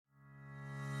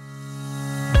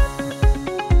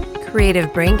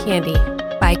Creative Brain Candy,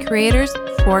 by creators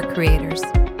for creators.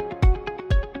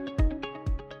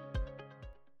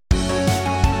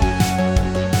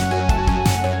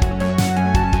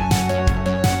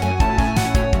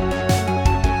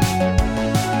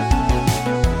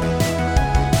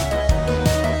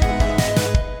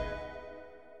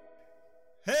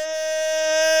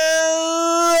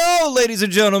 Ladies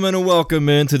and gentlemen, and welcome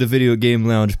into the Video Game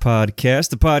Lounge podcast.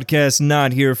 The podcast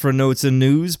not here for notes and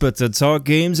news, but to talk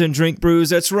games and drink brews.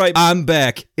 That's right, I'm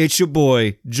back. It's your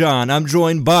boy, John. I'm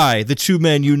joined by the two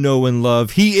men you know and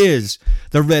love. He is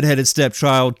the redheaded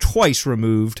stepchild twice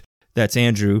removed. That's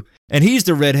Andrew. And he's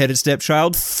the redheaded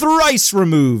stepchild thrice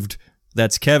removed.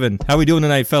 That's Kevin. How we doing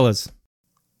tonight, fellas?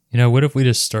 You know, what if we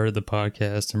just started the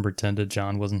podcast and pretended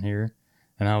John wasn't here?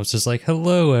 And I was just like,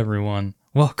 hello, everyone.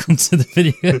 Welcome to the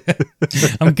video.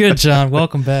 I'm good, John.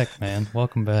 Welcome back, man.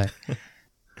 Welcome back.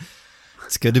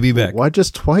 It's good to be back. Why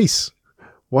just twice?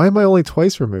 Why am I only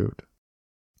twice removed?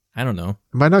 I don't know.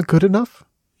 Am I not good enough?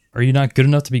 Are you not good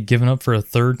enough to be given up for a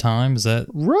third time? Is that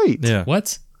right? Yeah.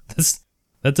 What?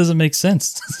 That doesn't make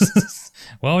sense.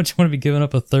 Why would you want to be given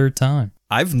up a third time?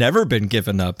 I've never been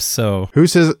given up, so... Who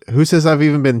says I've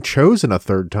even been chosen a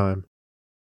third time?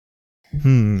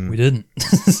 We didn't.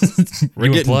 We're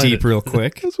getting deep real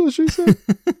quick. That's what she said.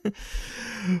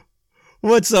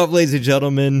 What's up, ladies and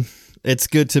gentlemen? It's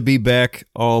good to be back,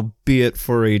 albeit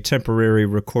for a temporary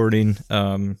recording.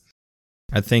 I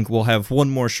think we'll have one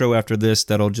more show after this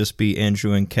that'll just be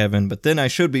Andrew and Kevin, but then I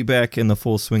should be back in the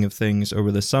full swing of things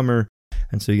over the summer,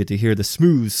 and so you get to hear the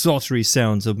smooth, sultry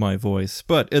sounds of my voice.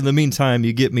 But in the meantime,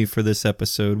 you get me for this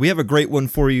episode. We have a great one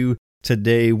for you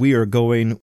today. We are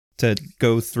going to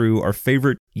go through our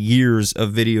favorite years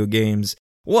of video games.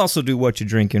 We'll also do what you're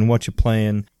drinking, what you're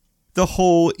playing, the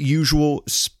whole usual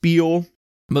spiel.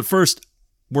 But first,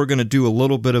 we're going to do a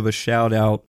little bit of a shout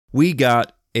out. We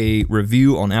got a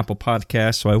review on Apple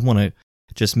Podcasts, so I want to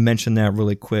just mention that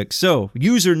really quick. So,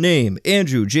 username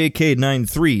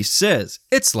AndrewJK93 says,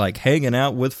 "It's like hanging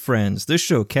out with friends. This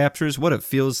show captures what it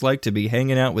feels like to be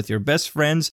hanging out with your best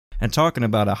friends and talking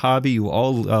about a hobby you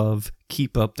all love.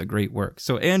 Keep up the great work."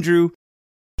 So, Andrew,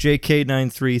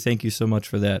 JK93, thank you so much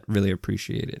for that. Really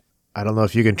appreciate it. I don't know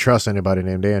if you can trust anybody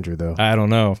named Andrew, though. I don't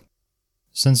know.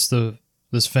 Since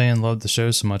this fan loved the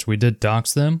show so much, we did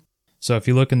dox them. So if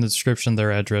you look in the description,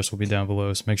 their address will be down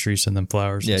below. So make sure you send them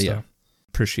flowers and stuff.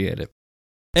 Appreciate it.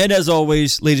 And as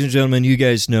always, ladies and gentlemen, you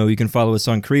guys know you can follow us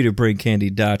on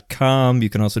creativebraincandy.com. You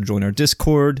can also join our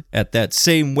Discord at that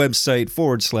same website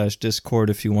 /Discord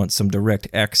if you want some direct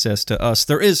access to us.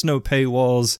 There is no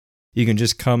paywalls. You can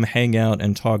just come hang out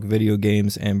and talk video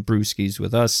games and brewskis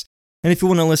with us. And if you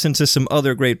want to listen to some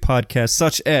other great podcasts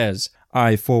such as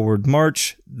iForward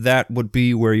March, that would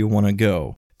be where you want to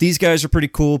go. These guys are pretty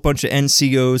cool, bunch of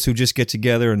NCOs who just get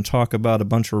together and talk about a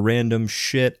bunch of random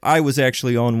shit. I was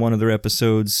actually on one of their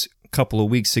episodes a couple of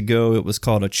weeks ago. It was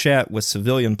called A Chat with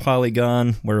Civilian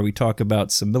Polygon, where we talk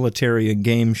about some military and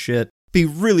game shit. Be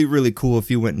really, really cool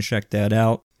if you went and checked that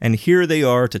out. And here they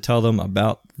are to tell them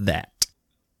about that.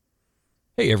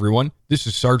 Hey everyone, this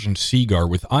is Sergeant Seagar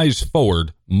with Eyes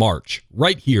Forward March,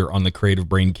 right here on the Creative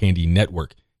Brain Candy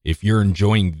Network. If you're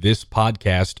enjoying this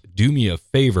podcast, do me a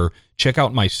favor, check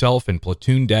out myself and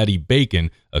Platoon Daddy Bacon,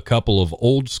 a couple of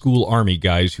old school Army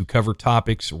guys who cover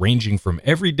topics ranging from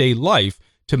everyday life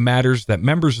to matters that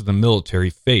members of the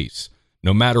military face.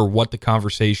 No matter what the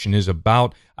conversation is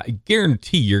about, I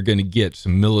guarantee you're going to get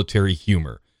some military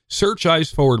humor. Search Eyes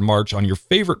Forward March on your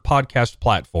favorite podcast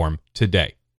platform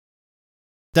today.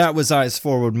 That was Eyes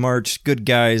Forward March. Good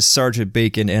guys, Sergeant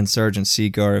Bacon and Sergeant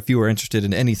Seagar. If you are interested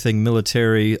in anything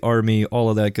military, army, all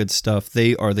of that good stuff,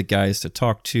 they are the guys to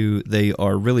talk to. They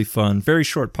are really fun. Very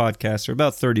short podcasts. They're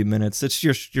about 30 minutes. It's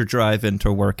just your drive into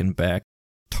work and back.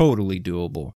 Totally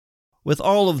doable. With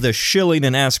all of the shilling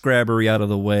and ass grabbery out of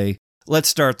the way, let's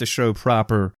start the show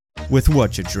proper with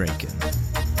What You Drinking.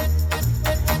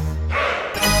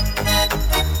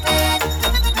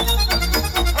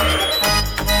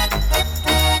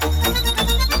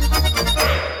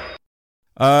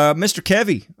 Mr.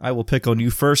 Kevy, I will pick on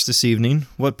you first this evening.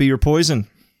 What be your poison?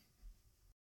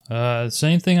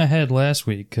 Same thing I had last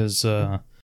week, because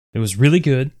it was really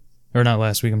good. Or not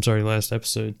last week, I'm sorry, last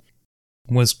episode.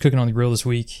 Was cooking on the grill this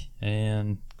week,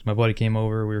 and my buddy came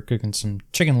over. We were cooking some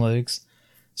chicken legs.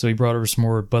 So he brought over some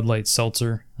more Bud Light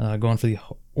seltzer. Going for the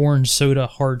orange soda,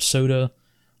 hard soda,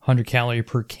 100 calorie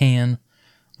per can.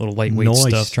 Little lightweight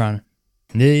stuff.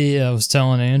 Yeah, I was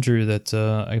telling Andrew that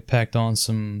I packed on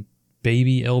some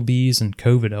baby LBs and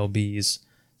COVID LBs.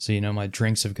 So, my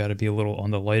drinks have got to be a little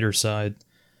on the lighter side.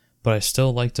 But I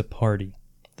still like to party.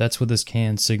 That's what this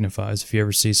can signifies if you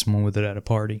ever see someone with it at a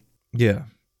party. Yeah.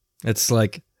 It's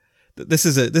like this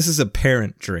is a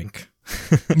parent drink.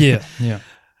 Yeah.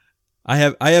 I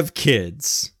have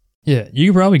kids. Yeah, you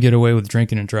could probably get away with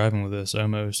drinking and driving with this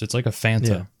almost. It's like a Fanta.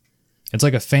 Yeah. It's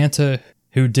like a Fanta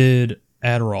who did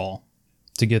Adderall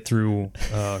to get through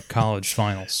college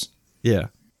finals. Yeah.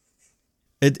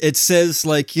 It says,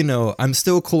 like, you know, I'm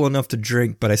still cool enough to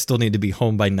drink, but I still need to be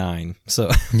home by 9. So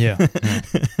Yeah.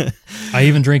 I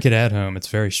even drink it at home. It's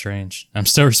very strange. I'm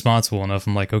still responsible enough.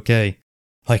 I'm like, okay,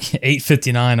 like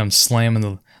 8:59, I'm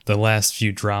slamming the last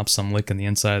few drops. I'm licking the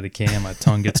inside of the can. My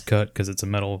tongue gets cut because it's a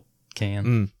metal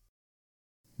can.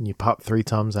 You pop 3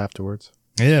 Tums afterwards.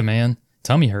 Yeah, man.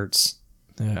 Tummy hurts.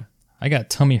 Yeah. I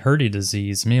got tummy hurty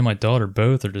disease. Me and my daughter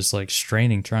both are just like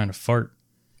straining trying to fart.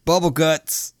 Bubble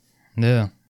guts. Yeah.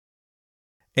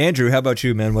 Andrew, how about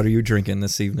you, man? What are you drinking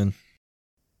this evening?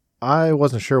 I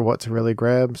wasn't sure what to really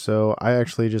grab, so I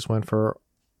actually just went for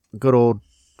good old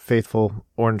faithful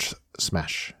Orange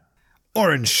Smash.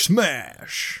 Orange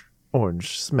Smash.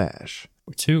 Orange Smash.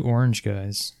 We're 2 orange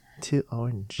guys. Too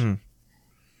orange. Hmm.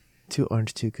 Too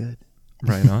orange, too good.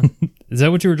 Right on. Is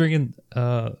that what you were drinking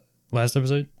last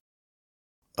episode?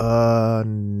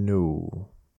 No.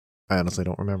 I honestly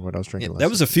don't remember what I was drinking last That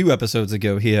was a few episodes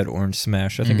ago. He had Orange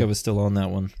Smash. I think I was still on that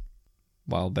one a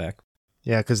while back.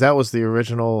 Yeah, because that was the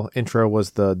original intro,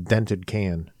 was the dented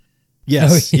can.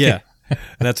 Yes, Oh, yeah. yeah.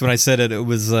 And that's when I said it. It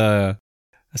was,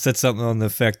 I said something on the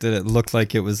effect that it looked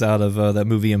like it was out of that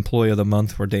movie Employee of the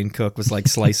Month where Dane Cook was like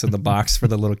slicing the box for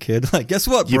the little kid. Like, guess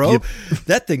what, bro? Yep.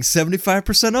 That thing's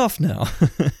 75% off now.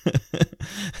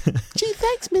 Gee,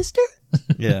 thanks, mister.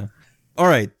 Yeah. All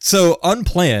right. So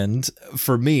unplanned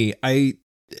for me,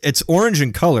 it's orange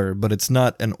in color, but it's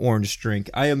not an orange drink.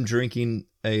 I am drinking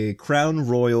a Crown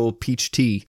Royal peach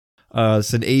tea.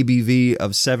 It's an ABV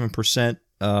of 7%.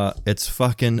 It's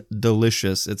fucking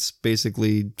delicious. It's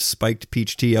basically spiked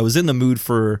peach tea. I was in the mood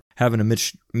for having a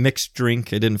mixed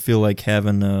drink. I didn't feel like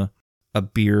having a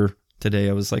beer today.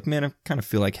 I was like, man, I kind of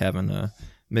feel like having a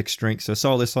mixed drink. So I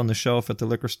saw this on the shelf at the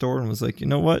liquor store and was like, you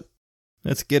know what?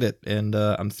 Let's get it. And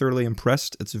I'm thoroughly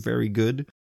impressed. It's very good.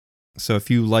 So if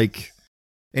you like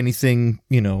anything,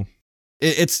 you know,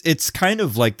 it's kind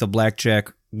of like the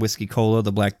Blackjack Whiskey Cola,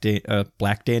 the Black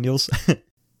Daniels.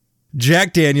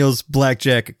 Jack Daniels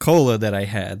Blackjack Cola that I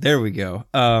had. There we go.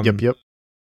 Yep.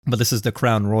 But this is the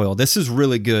Crown Royal. This is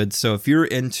really good. So if you're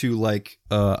into like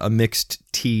a mixed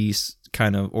tea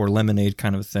kind of or lemonade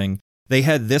kind of thing, they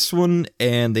had this one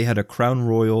and they had a Crown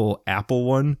Royal apple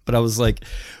one. But I was like,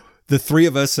 the 3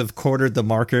 of us have cornered the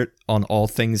market on all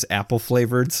things apple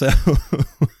flavored. So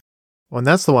Well, and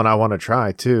that's the one I want to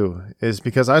try too, is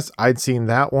because I'd seen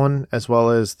that one as well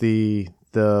as the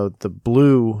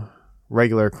blue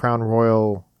regular Crown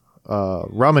Royal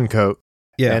rum and coke,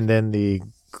 yeah, and then the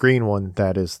green one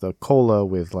that is the cola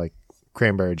with like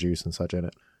cranberry juice and such in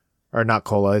it, or not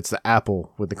cola, it's the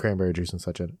apple with the cranberry juice and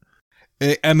such in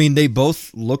it. I mean, they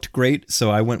both looked great,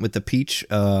 so I went with the peach.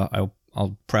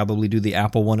 I'll probably do the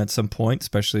apple one at some point,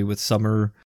 especially with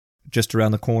summer just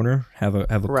around the corner. Have a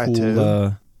Right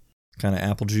cool kind of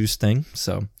apple juice thing.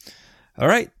 So, all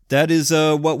right, that is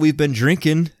what we've been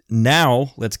drinking.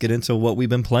 Now let's get into what we've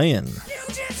been playing. You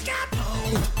just got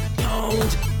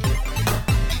pwned.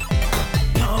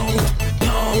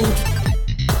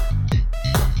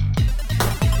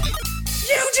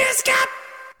 You just got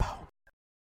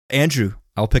Andrew,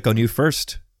 I'll pick on you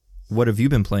first. What have you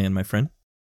been playing, my friend?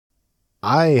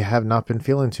 I have not been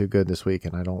feeling too good this week,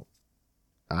 and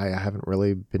I haven't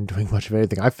really been doing much of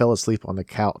anything. I fell asleep on the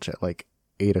couch at like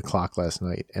 8 o'clock last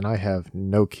night, and I have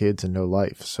no kids and no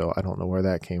life, so I don't know where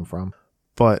that came from.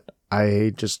 But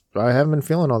I haven't been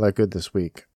feeling all that good this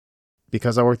week.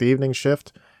 Because I work the evening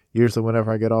shift, usually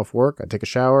whenever I get off work, I take a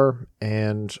shower,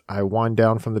 and I wind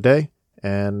down from the day,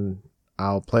 and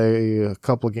I'll play a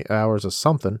couple of hours of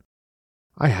something.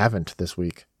 I haven't this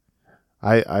week.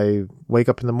 I wake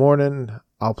up in the morning,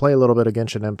 I'll play a little bit of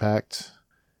Genshin Impact,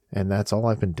 and that's all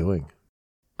I've been doing.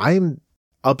 I'm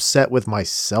upset with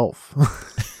myself.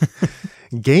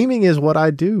 Gaming is what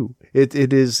I do. It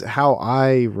is how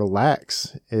I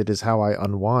relax. It is how I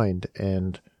unwind,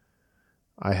 and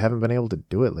I haven't been able to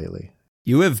do it lately.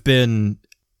 You have been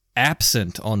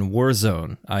absent on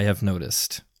Warzone, I have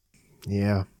noticed.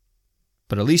 Yeah.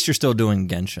 But at least you're still doing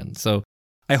Genshin. So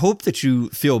I hope that you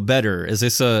feel better. Is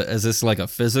this like a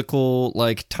physical,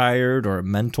 like tired, or a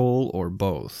mental, or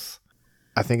both?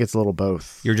 I think it's a little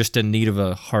both. You're just in need of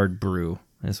a hard brew,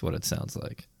 is what it sounds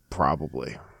like.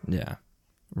 Probably. Yeah.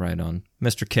 Right on.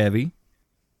 Mr. Kevy,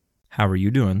 how are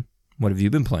you doing? What have you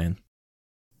been playing?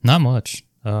 Not much.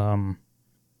 Well,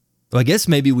 I guess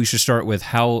maybe we should start with,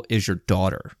 how is your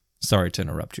daughter? Sorry to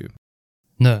interrupt you.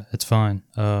 No, it's fine.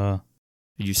 Are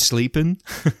you sleeping?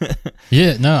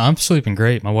 Yeah, no, I'm sleeping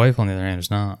great. My wife, on the other hand,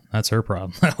 is not. That's her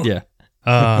problem. Yeah.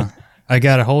 I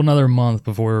got a whole nother month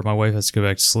before my wife has to go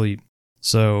back to sleep.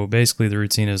 So basically the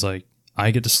routine is like,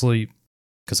 I get to sleep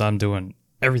because I'm doing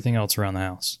everything else around the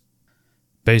house.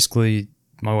 Basically,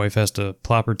 my wife has to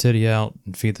plop her titty out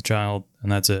and feed the child,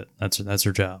 and that's it. That's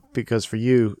her job. Because for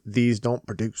you, these don't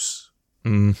produce.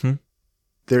 Mm-hmm.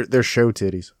 They're show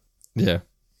titties. Yeah.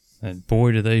 And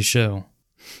boy, do they show.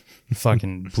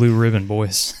 Fucking blue ribbon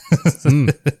boys.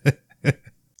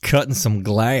 Cutting some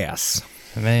glass.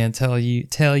 Man, tell you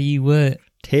what.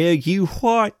 Tell you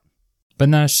what. But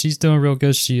no, she's doing real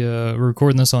good. We're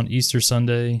recording this on Easter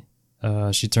Sunday.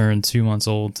 She turned 2 months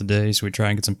old today, so we try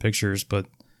and get some pictures, but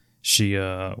she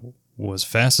was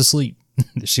fast asleep.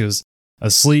 She was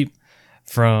asleep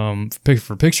for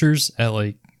pictures at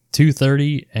like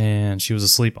 2:30, and she was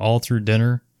asleep all through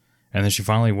dinner, and then she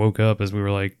finally woke up as we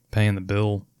were like paying the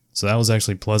bill. So that was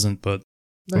actually pleasant, but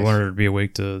Nice. we wanted her to be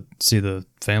awake to see the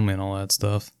family and all that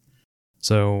stuff.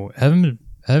 So haven't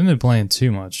been playing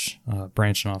too much,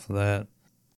 branching off of that.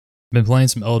 Been playing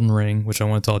some Elden Ring, which I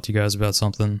want to talk to you guys about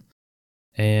something,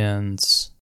 and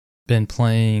been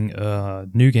playing a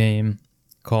new game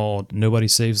called Nobody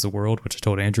Saves the World, which I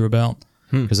told Andrew about,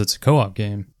 because it's a co-op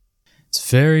game. It's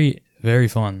very, very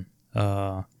fun.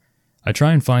 I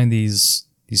try and find these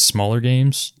smaller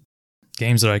games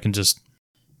that I can just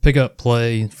pick up,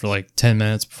 play for like 10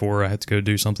 minutes before I have to go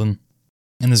do something.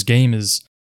 And this game is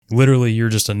literally, you're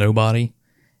just a nobody,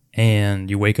 and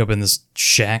you wake up in this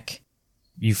shack.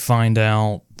 You find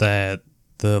out that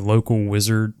the local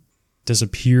wizard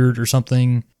disappeared or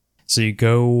something. So you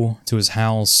go to his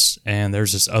house, and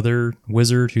there's this other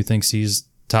wizard who thinks he's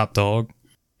top dog.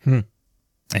 And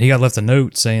he got left a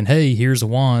note saying, hey, here's a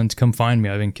wand, come find me,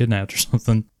 I've been kidnapped or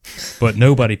something. But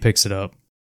nobody picks it up.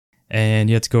 And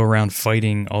you have to go around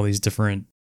fighting all these different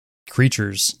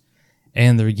creatures.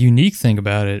 And the unique thing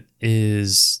about it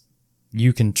is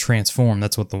you can transform.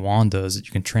 That's what the wand does.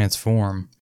 You can transform.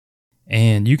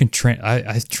 And you can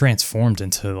I transformed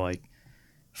into like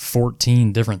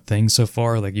 14 different things so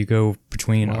far. Like you go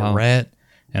between a rat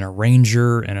and a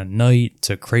ranger and a knight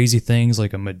to crazy things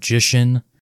like a magician.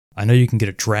 I know you can get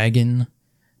a dragon.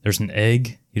 There's an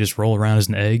egg. You just roll around as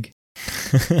an egg.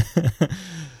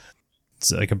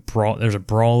 It's like there's a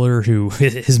brawler who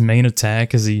his main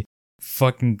attack is he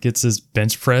fucking gets his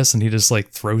bench press and he just like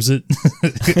throws it.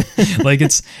 Like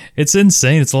it's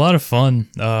insane. It's a lot of fun.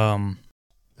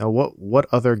 Now, what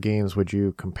other games would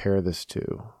you compare this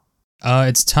to?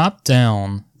 It's top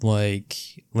down like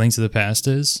Link to the Past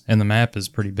is, and the map is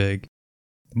pretty big.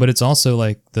 But it's also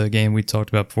like the game we talked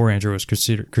about before, Andrew, was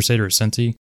Crusader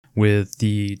Ascenti, with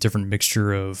the different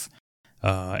mixture of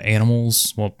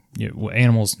animals. Well,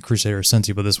 animals in Crusader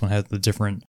Ascenti, but this one has the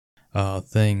different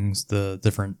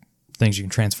things you can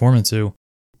transform into.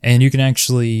 And you can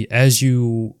actually,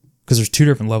 because there's two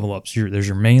different level ups. There's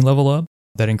your main level up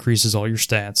that increases all your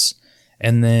stats,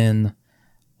 and then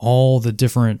all the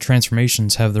different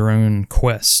transformations have their own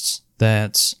quests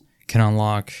that can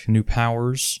unlock new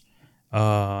powers,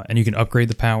 and you can upgrade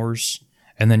the powers,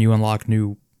 and then you unlock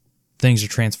new things to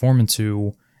transform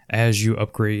into as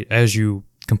you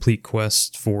complete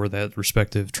quests for that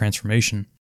respective transformation.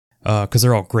 Because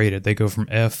they're all graded. They go from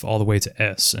F all the way to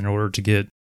S in order to get...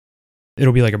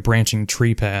 It'll be like a branching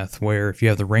tree path where if you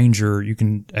have the ranger, you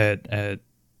can... At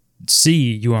C,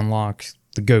 you unlock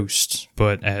the ghost,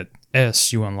 but at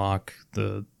S, you unlock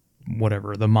the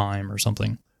mime or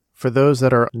something. For those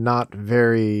that are not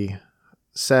very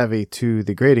savvy to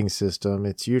the grading system,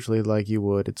 it's usually like you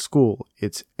would at school.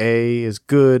 It's A is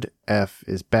good, F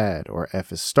is bad, or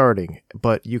F is starting.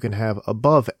 But you can have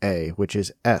above A, which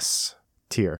is S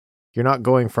tier. You're not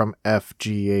going from F,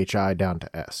 G, H, I down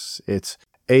to S. It's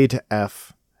A to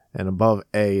F, and above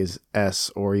A is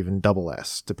S or even double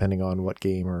S, depending on what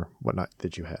game or whatnot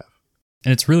that you have.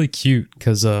 And it's really cute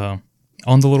because on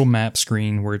the little map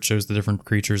screen where it shows the different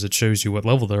creatures, it shows you what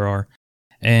level there are.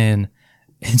 And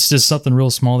it's just something real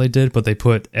small they did, but they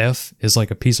put F as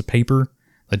like a piece of paper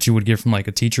that you would get from like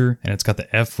a teacher, and it's got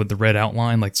the F with the red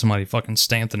outline, like somebody fucking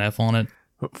stamped an F on it.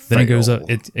 Then it goes up,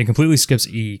 it completely skips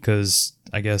E because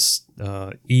I guess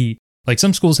E, like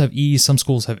some schools have E, some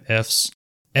schools have Fs.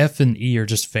 F and E are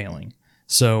just failing.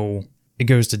 So it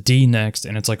goes to D next,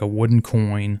 and it's like a wooden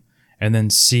coin, and then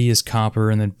C is copper,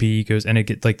 and then B goes, and it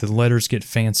get like the letters get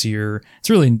fancier. It's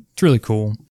really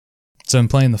cool. So I'm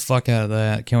playing the fuck out of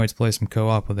that. Can't wait to play some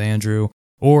co-op with Andrew.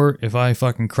 Or if I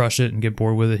fucking crush it and get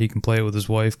bored with it, he can play it with his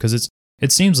wife, because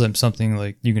it seems like something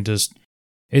like you can just...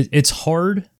 It's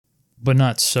hard, but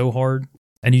not so hard.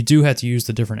 And you do have to use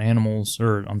the different animals,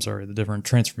 the different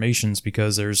transformations,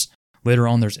 because later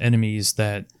on there's enemies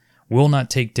that will not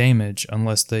take damage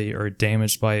unless they are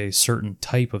damaged by a certain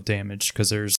type of damage, because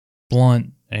there's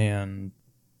blunt and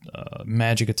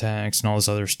magic attacks and all this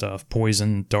other stuff,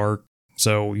 poison, dark.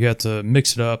 So you have to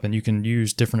mix it up, and you can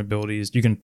use different abilities. You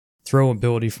can throw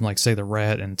ability from, like, say, the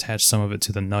rat and attach some of it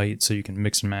to the knight, so you can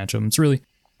mix and match them. It's really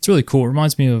cool. It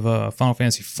reminds me of Final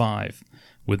Fantasy V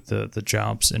with the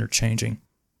jobs interchanging.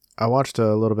 I watched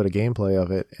a little bit of gameplay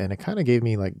of it, and it kind of gave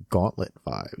me like Gauntlet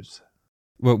vibes.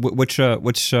 Well, which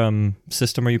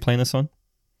system are you playing this on?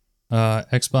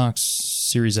 Xbox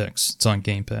Series X. It's on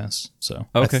Game Pass. So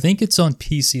okay. I think it's on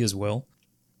PC as well.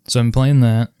 So I'm playing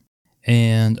that,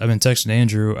 and I've been texting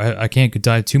Andrew. I can't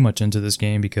dive too much into this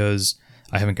game because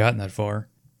I haven't gotten that far.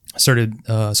 I started,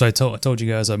 so I told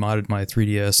you guys I modded my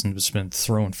 3DS and just been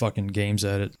throwing fucking games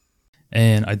at it.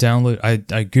 And I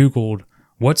Googled,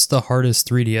 what's the hardest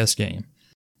 3DS game?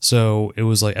 So it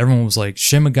was like, everyone was like,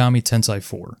 Shin Megami Tensei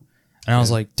 4. And I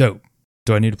was like, dope.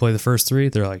 Do I need to play the first 3?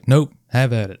 They're like, nope,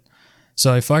 have at it.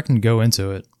 So I fucking go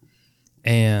into it.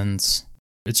 And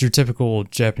it's your typical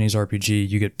Japanese RPG.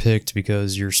 You get picked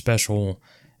because you're special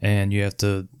and you have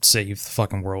to save the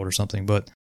fucking world or something.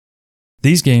 But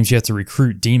these games, you have to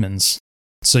recruit demons.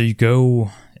 So you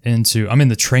go into, I'm in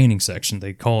the training section.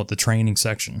 They call it the training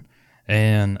section.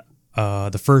 And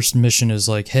the first mission is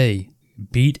like, hey,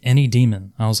 beat any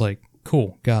demon. I was like,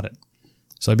 cool, got it.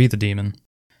 So I beat the demon.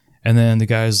 And then the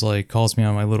guy's like, calls me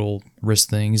on my little wrist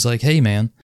thing. He's like, hey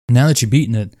man, now that you've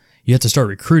beaten it, you have to start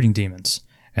recruiting demons.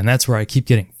 And that's where I keep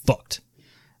getting fucked.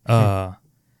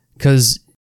 Cause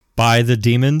by the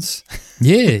demons?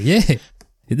 Yeah.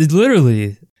 It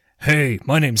literally. Hey,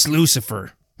 my name's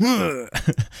Lucifer.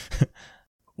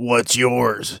 What's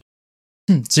yours?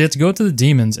 So you have to go up to the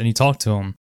demons and you talk to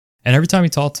them. And every time you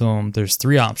talk to them, there's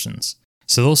 3 options.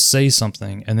 So they'll say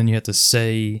something, and then you have to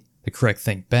say the correct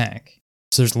thing back.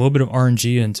 So there's a little bit of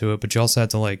RNG into it, but you also have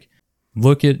to, like,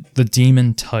 look at the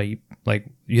demon type. Like,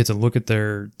 you have to look at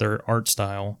their art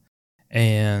style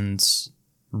and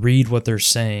read what they're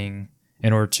saying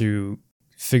in order to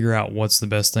figure out what's the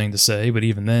best thing to say. But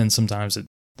even then, sometimes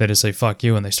they just say, fuck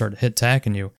you, and they start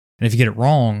attacking you. And if you get it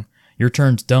wrong, your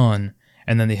turn's done,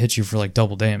 and then they hit you for, like,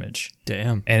 double damage.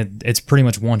 Damn. And it's pretty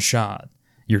much one shot.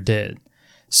 You're dead.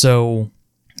 So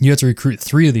you have to recruit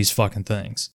 3 of these fucking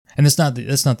things. And that's not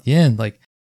the end. Like,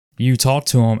 you talk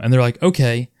to them, and they're like,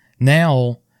 okay,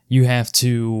 now you have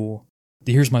to,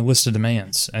 here's my list of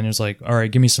demands. And it's like, all right,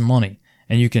 give me some money.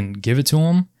 And you can give it to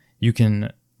them, you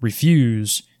can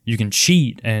refuse, you can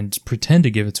cheat and pretend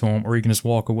to give it to them, or you can just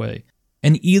walk away.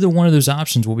 And either one of those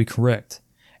options will be correct.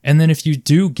 And then if you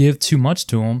do give too much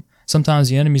to them, sometimes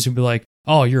the enemies will be like,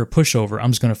 oh, you're a pushover,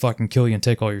 I'm just going to fucking kill you and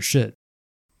take all your shit.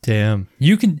 Damn.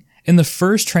 You can, in the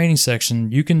first training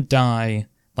section, you can die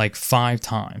like 5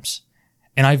 times.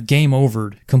 And I've game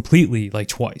overed completely like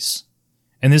twice.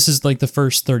 And this is like the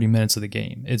first 30 minutes of the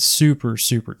game. It's super,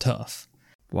 super tough.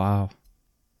 Wow.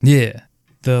 Yeah.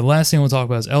 The last thing we'll talk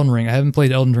about is Elden Ring. I haven't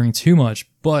played Elden Ring too much,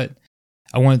 but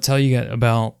I want to tell you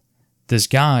about this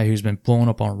guy who's been blowing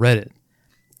up on Reddit.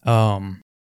 And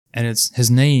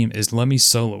his name is Lemmy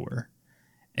Solower.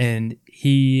 And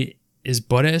he is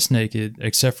butt-ass naked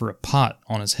except for a pot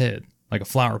on his head, like a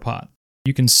flower pot.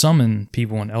 You can summon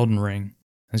people in Elden Ring.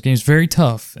 This game's very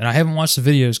tough, and I haven't watched the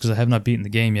videos because I have not beaten the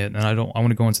game yet, and I want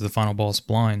to go into the final boss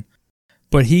blind.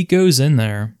 But he goes in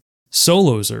there,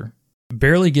 solos her,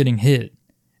 barely getting hit,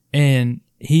 and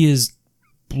he is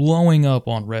blowing up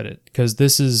on Reddit because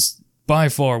this is by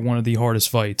far one of the hardest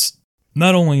fights,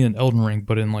 not only in Elden Ring,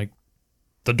 but in like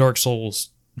the Dark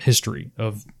Souls history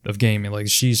of gaming. Like,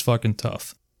 she's fucking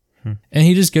tough. And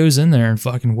he just goes in there and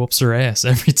fucking whoops her ass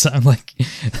every time. Like,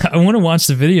 I want to watch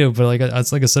the video, but like I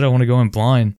said, I want to go in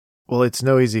blind. Well, it's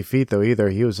no easy feat though either.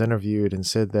 He was interviewed and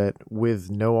said that with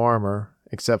no armor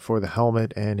except for the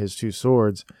helmet and his 2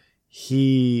 swords,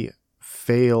 he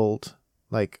failed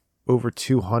like over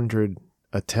 200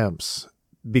 attempts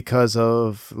because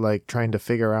of like trying to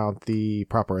figure out the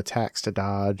proper attacks to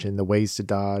dodge and the ways to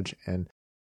dodge, and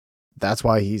that's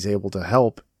why he's able to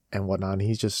help and whatnot.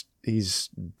 He's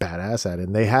badass at it.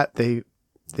 And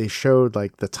they showed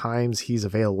like the times he's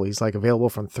available. He's like available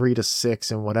from 3 to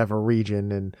 6 in whatever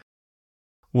region. And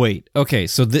wait, okay,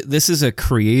 so this is a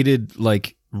created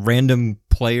like random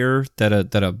player that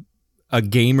a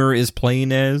gamer is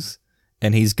playing as,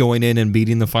 and he's going in and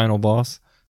beating the final boss.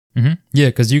 Mm-hmm. Yeah,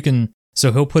 because you can.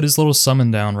 So he'll put his little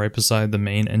summon down right beside the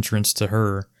main entrance to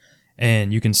her,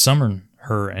 and you can summon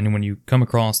her. And when you come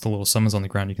across the little summons on the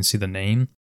ground, you can see the name.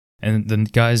 And the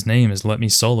guy's name is Let Me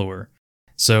Solo Her.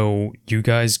 So you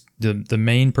guys, the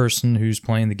main person who's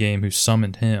playing the game, who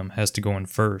summoned him, has to go in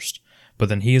first. But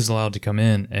then he is allowed to come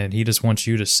in, and he just wants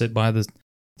you to sit by the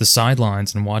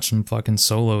sidelines and watch him fucking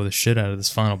solo the shit out of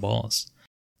this final boss.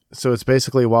 So it's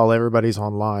basically while everybody's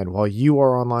online, while you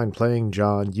are online playing,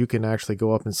 John, you can actually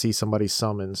go up and see somebody's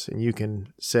summons, and you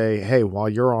can say, hey, while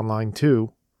you're online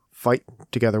too, fight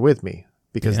together with me.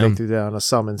 Because they threw down a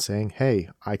summon saying, hey,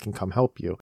 I can come help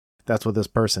you. That's what this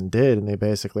person did, and they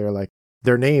basically are like,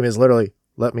 their name is literally,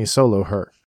 let me solo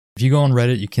her. If you go on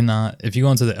Reddit, you cannot, if you go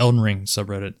into the Elden Ring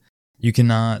subreddit, you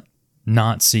cannot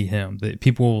not see him.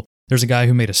 There's a guy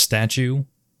who made a statue,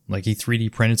 like he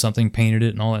 3D printed something, painted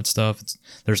it and all that stuff.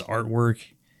 There's artwork.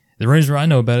 The reason I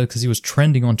know about it is because he was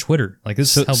trending on Twitter. Like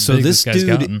this is how big this guy's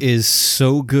gotten. Dude is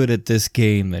so good at this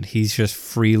game that he's just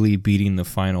freely beating the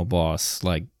final boss,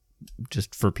 like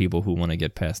just for people who want to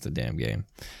get past the damn game.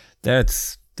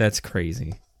 That's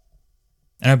crazy.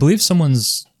 And I believe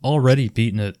someone's already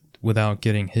beaten it without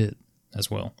getting hit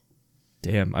as well.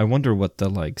 Damn, I wonder what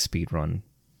the speed run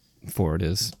for it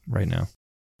is right now.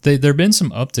 There've been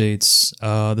some updates.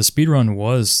 The speed run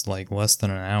was less than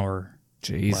an hour.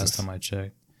 Jesus. Last time I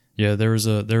checked. Yeah, there were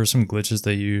some glitches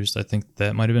they used. I think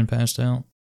that might have been patched out.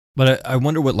 But I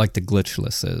wonder what the glitch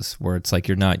list is, where it's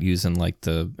you're not using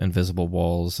the invisible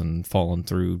walls and falling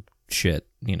through shit,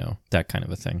 that kind of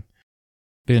a thing.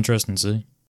 Be interesting to see.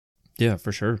 Yeah,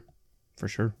 for sure. For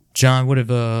sure. John, what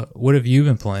have you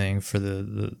been playing for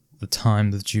the time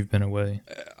that you've been away?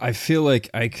 I feel like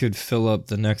I could fill up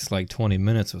the next 20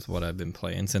 minutes with what I've been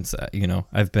playing since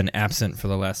I've been absent for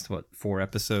the last 5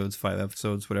 episodes,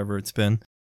 whatever it's been.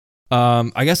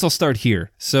 I guess I'll start here.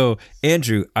 So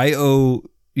Andrew, I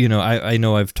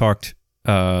know I've talked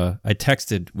I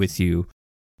texted with you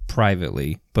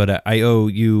privately, but I owe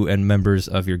you and members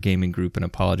of your gaming group an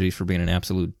apology for being an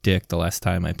absolute dick the last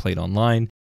time I played online.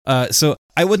 So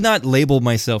I would not label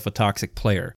myself a toxic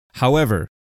player. However,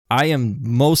 I am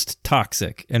most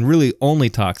toxic and really only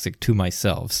toxic to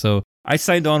myself. So I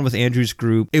signed on with Andrew's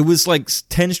group. It was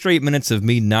 10 straight minutes of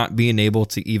me not being able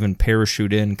to even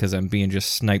parachute in because I'm being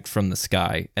just sniped from the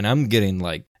sky. And I'm getting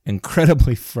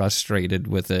incredibly frustrated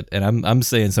with it. And I'm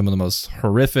saying some of the most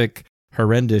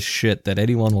horrendous shit that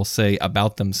anyone will say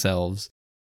about themselves.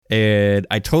 And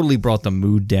I totally brought the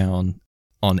mood down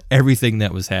on everything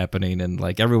that was happening. And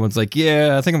everyone's like,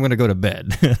 yeah, I think I'm going to go to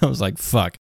bed. I was like,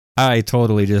 fuck. I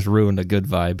totally just ruined a good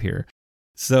vibe here.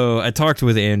 So I talked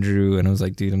with Andrew and I was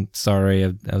like, dude, I'm sorry.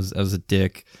 I was a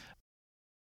dick.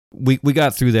 We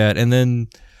got through that. And then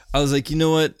I was like, you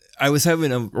know what? I was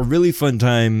having a really fun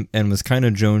time and was kind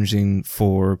of jonesing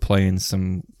for playing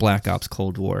some Black Ops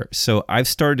Cold War. So I've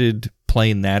started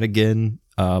playing that again,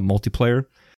 multiplayer.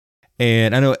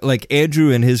 And I know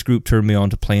Andrew and his group turned me on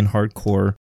to playing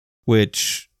hardcore,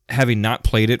 which, having not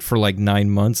played it for 9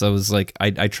 months, I was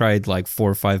I tried 4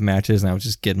 or 5 matches and I was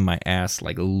just getting my ass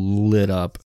lit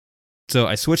up. So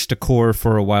I switched to core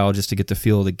for a while just to get the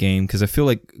feel of the game, because I feel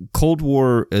like Cold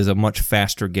War is a much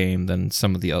faster game than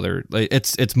some of the other.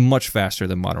 It's much faster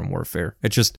than Modern Warfare.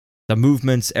 It's just the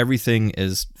movements, everything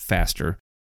is faster.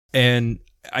 And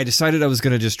I decided I was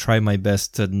going to just try my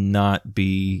best to not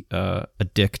be a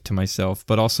dick to myself,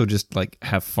 but also just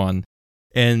have fun.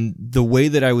 And the way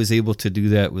that I was able to do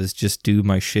that was just do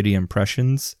my shitty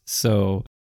impressions. So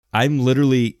I'm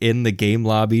literally in the game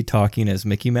lobby talking as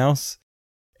Mickey Mouse,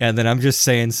 and then I'm just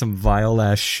saying some vile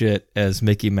ass shit as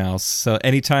Mickey Mouse. So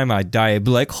anytime I die, I'd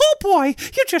be like, oh boy,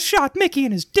 you just shot Mickey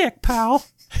in his dick, pal.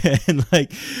 And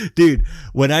dude,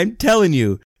 when I'm telling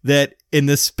you that in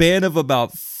the span of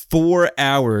about 4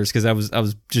 hours, because I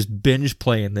was just binge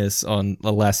playing this on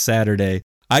the last Saturday,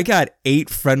 I got 8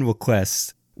 friend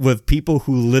requests with people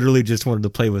who literally just wanted to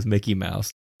play with Mickey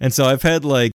Mouse. And so I've had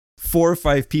 4 or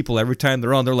 5 people every time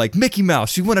they're on, they're like, Mickey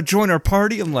Mouse, you want to join our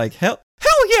party? I'm like, hell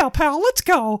yeah, pal, let's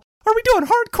go. Are we doing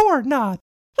hardcore or not?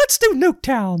 Let's do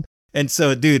Nuketown. And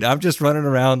so, dude, I'm just running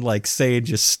around saying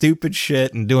just stupid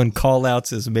shit and doing call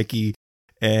outs as Mickey,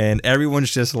 and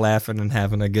everyone's just laughing and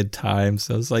having a good time.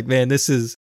 So it's like, man, this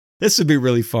would be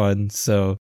really fun.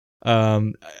 So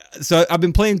I've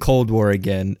been playing Cold War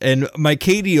again, and my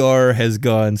KDR has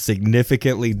gone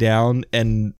significantly down,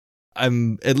 and I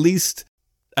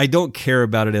don't care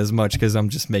about it as much because I'm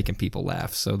just making people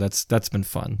laugh. So that's been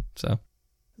fun.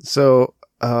 So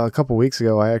a couple weeks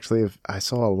ago, I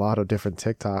saw a lot of different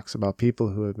TikToks about people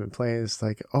who have been playing. It's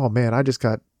like, oh man, I just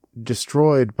got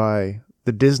destroyed by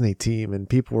the Disney team, and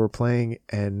people were playing,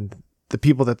 and the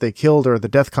people that they killed or the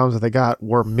death comms that they got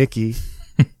were Mickey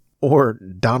or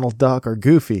Donald Duck or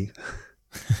Goofy.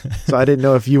 So I didn't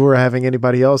know if you were having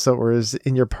anybody else that was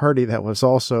in your party that was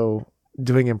also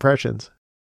doing impressions.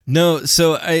 No,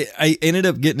 so I ended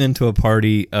up getting into a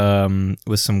party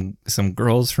with some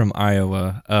girls from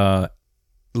Iowa.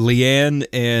 Leanne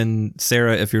and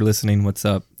Sarah, if you're listening, what's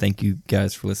up? Thank you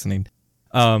guys for listening.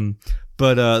 But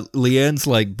Leanne's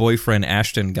like boyfriend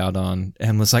Ashton got on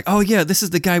and was like, "Oh yeah, this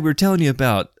is the guy we were telling you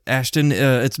about, Ashton.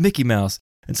 It's Mickey Mouse."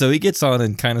 And so he gets on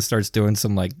and kind of starts doing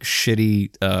some like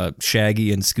shitty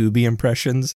Shaggy and Scooby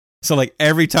impressions. So like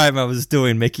every time I was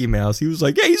doing Mickey Mouse, he was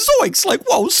like, "Hey, zoinks!" Like,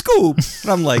 "Whoa, Scoob!"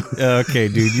 And I'm like, "Okay,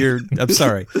 dude, I'm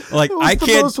sorry. Like, I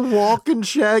can't." The most walking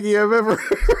Shaggy I've ever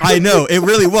heard. I know it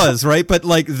really was, right? But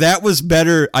like that was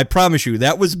better. I promise you,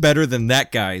 that was better than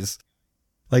that guy's.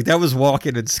 Like that was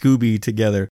Walken and Scooby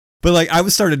together. But like I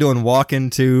was started doing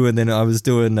Walken too, and then I was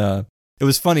doing. It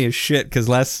was funny as shit because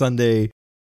last Sunday.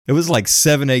 It was like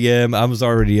 7 a.m. I was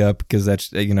already up because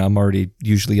that's, I'm already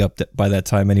usually up by that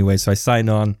time anyway. So I signed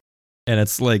on and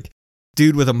it's like,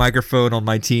 dude with a microphone on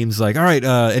my team's like, "All right,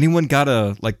 anyone got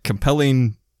a like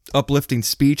compelling, uplifting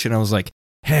speech?" And I was like,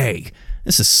 "Hey,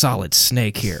 this is Solid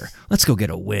Snake here. Let's go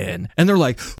get a win." And they're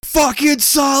like, "Fucking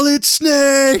Solid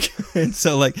Snake." And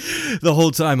so like the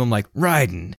whole time I'm like,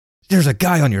 "Raiden, there's a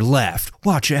guy on your left.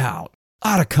 Watch out.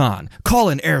 Otacon, call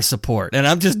in air support." And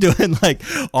I'm just doing like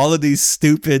all of these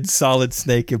stupid Solid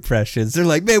Snake impressions. They're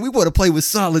like, "Man, we want to play with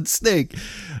Solid Snake."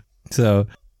 So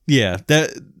yeah,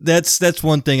 that's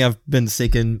one thing I've been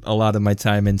sinking a lot of my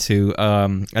time into. I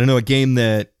don't know, a game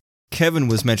that Kevin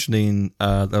was mentioning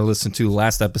that I listened to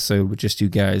last episode with just you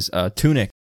guys, Tunic.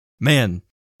 Man,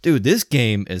 dude, this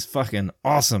game is fucking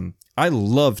awesome. I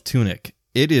love Tunic.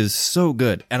 It is so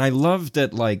good. And I love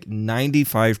that like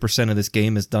 95% of this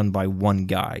game is done by one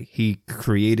guy. He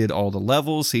created all the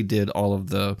levels. He did all of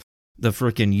the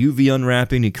freaking UV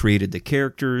unwrapping. He created the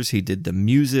characters. He did the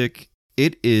music.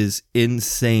 It is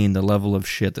insane the level of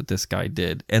shit that this guy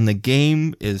did. And the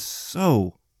game is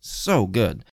so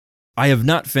good. I have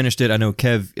not finished it. I know,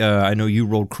 Kev, I know you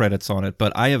rolled credits on it,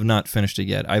 but I have not finished it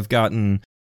yet. I've gotten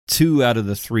 2 out of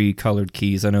the 3 colored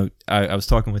keys. I know I was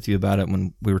talking with you about it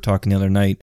when we were talking the other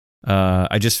night.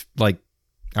 I just like,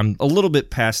 I'm a little bit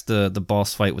past the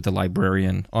boss fight with the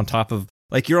librarian on top of,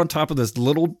 like, you're on top of this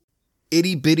little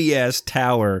itty bitty ass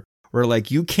tower where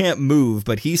like you can't move,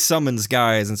 but he summons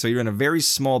guys. And so you're in a very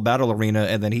small battle arena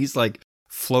and then he's like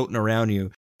floating around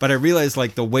you. But I realized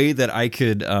like the way that I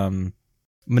could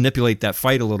manipulate that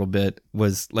fight a little bit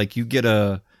was like you get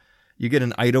an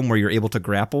item where you're able to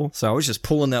grapple. So I was just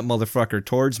pulling that motherfucker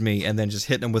towards me and then just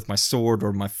hitting him with my sword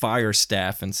or my fire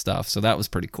staff and stuff. So that was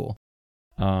pretty cool.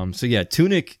 So yeah,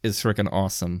 Tunic is freaking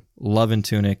awesome. Loving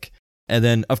Tunic. And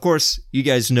then, of course, you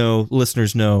guys know,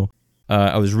 listeners know,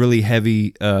 I was really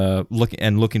heavy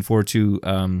looking forward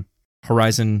to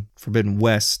Horizon Forbidden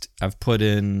West. I've put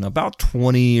in about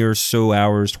 20 or so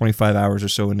hours, 25 hours or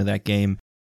so into that game.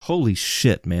 Holy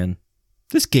shit, man.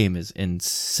 This game is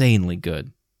insanely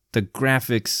good. The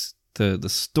graphics, the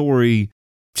story,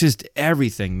 just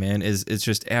everything, man, is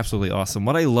just absolutely awesome.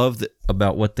 What I love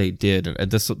about what they did, and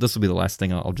this will be the last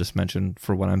thing I'll just mention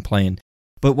for what I'm playing,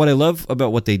 but what I love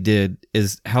about what they did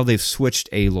is how they've switched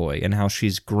Aloy and how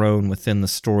she's grown within the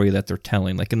story that they're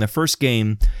telling. Like in the first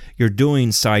game, you're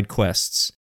doing side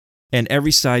quests, and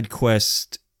every side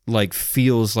quest like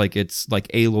feels like it's like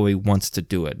Aloy wants to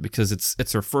do it because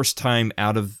it's her first time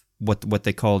out of what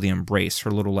they call the Embrace,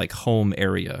 her little like home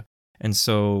area. And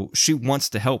so she wants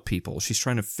to help people. She's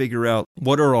trying to figure out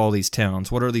what are all these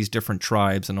towns, what are these different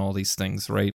tribes and all these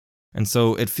things, right? And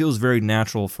so it feels very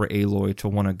natural for Aloy to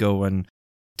want to go and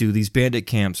do these bandit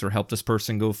camps or help this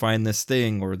person go find this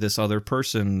thing or this other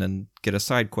person and get a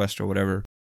side quest or whatever.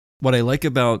 What I like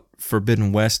about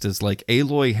Forbidden West is like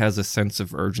Aloy has a sense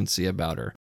of urgency about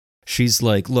her. She's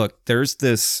like, look, there's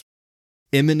this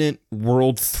imminent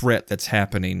world threat that's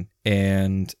happening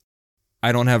and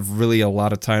I don't have really a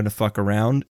lot of time to fuck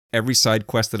around. Every side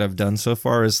quest that I've done so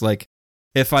far is like,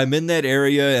 if I'm in that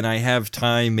area and I have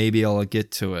time, maybe I'll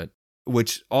get to it.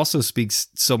 Which also speaks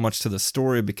so much to the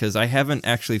story because I haven't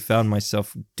actually found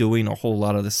myself doing a whole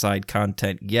lot of the side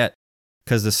content yet.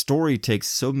 Because the story takes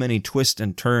so many twists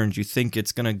and turns. You think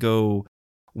it's going to go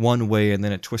one way and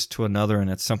then it twists to another and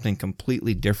it's something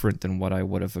completely different than what I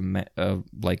would have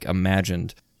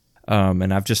imagined.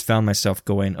 And I've just found myself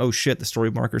going, oh shit, the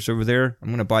story marker's over there. I'm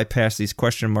going to bypass these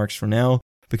question marks for now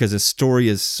because the story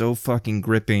is so fucking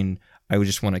gripping. I would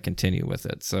just want to continue with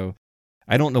it. So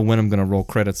I don't know when I'm going to roll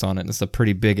credits on it. It's a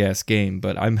pretty big ass game,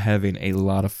 but I'm having a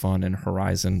lot of fun in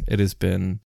Horizon. It has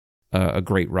been a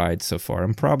great ride so far.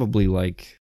 I'm probably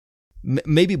like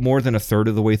maybe more than a third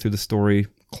of the way through the story,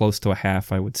 close to a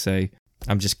half, I would say.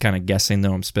 I'm just kind of guessing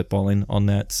though. I'm spitballing on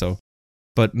that. So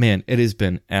But man, it has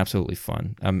been absolutely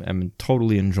fun. I'm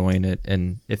totally enjoying it.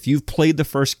 And if you've played the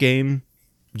first game,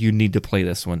 you need to play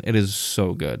this one. It is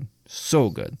so good. So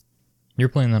good. You're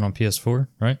playing that on PS4,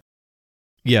 right?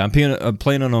 Yeah, I'm playing it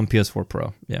on PS4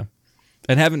 Pro. Yeah.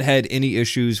 And haven't had any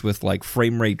issues with like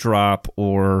frame rate drop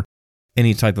or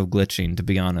any type of glitching, to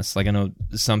be honest. Like I know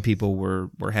some people were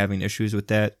having issues with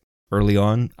that early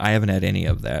on. I haven't had any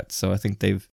of that. So I think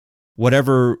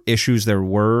whatever issues there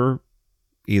were,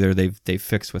 either they've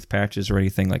fixed with patches or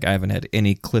anything. Like I haven't had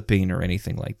any clipping or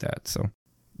anything like that. So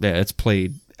yeah, it's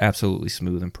played absolutely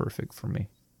smooth and perfect for me.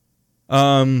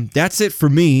 That's it for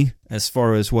me as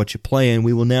far as what you're playing.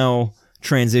 We will now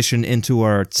transition into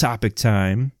our topic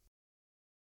time.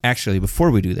 Actually,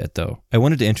 before we do that though, I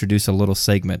wanted to introduce a little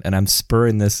segment, and I'm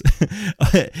spurring this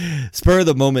spur of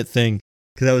the moment thing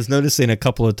because I was noticing a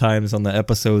couple of times on the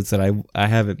episodes that I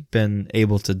haven't been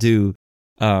able to do.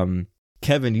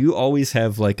 Kevin, you always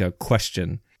have like a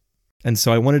question. And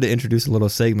so I wanted to introduce a little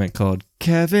segment called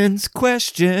Kevin's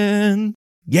Question.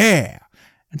 Yeah.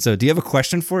 And so do you have a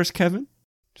question for us, Kevin?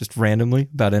 Just randomly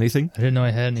about anything? I didn't know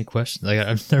I had any questions.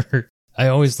 I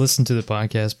always listen to the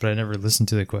podcast, but I never listen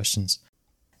to the questions.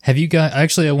 Have you guys,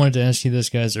 actually, I wanted to ask you this,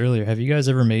 guys, earlier. Have you guys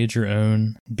ever made your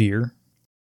own beer?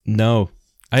 No,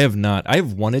 I have not.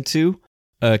 I've wanted to.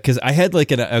 Because I had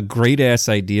like a great ass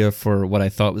idea for what I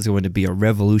thought was going to be a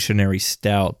revolutionary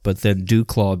stout, but then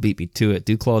Dewclaw beat me to it.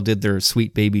 Dewclaw did their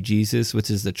Sweet Baby Jesus, which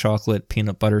is the chocolate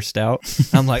peanut butter stout.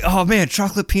 I'm like, oh man,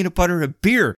 chocolate peanut butter and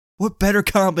beer. What better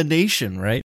combination,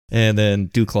 right? And then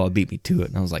Dewclaw beat me to it,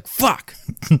 and I was like, fuck.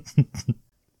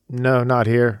 No, not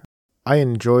here. I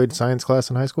enjoyed science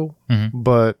class in high school,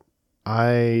 but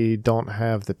I don't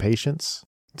have the patience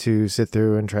to sit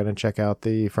through and try to check out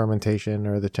the fermentation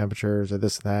or the temperatures or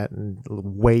this and that and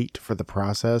wait for the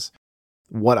process.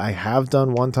 What I have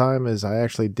done one time is I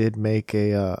actually did make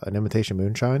an imitation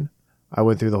moonshine. I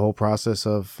went through the whole process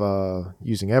of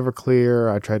using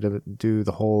Everclear. I tried to do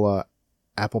the whole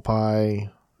apple pie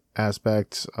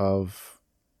aspect of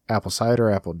apple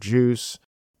cider, apple juice,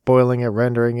 boiling it,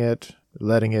 rendering it,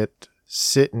 letting it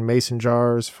sit in mason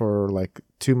jars for like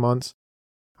 2 months.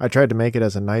 I tried to make it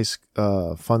as a nice,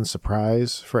 fun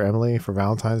surprise for Emily for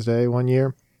Valentine's Day one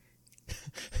year.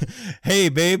 Hey,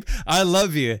 babe, I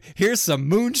love you. Here's some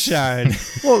moonshine.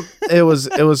 Well, it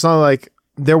was not like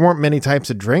there weren't many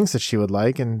types of drinks that she would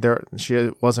like, and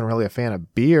she wasn't really a fan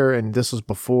of beer. And this was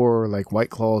before like White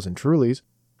Claws and Trulies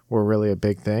were really a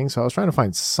big thing. So I was trying to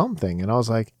find something, and I was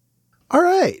like, all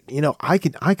right, I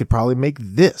could probably make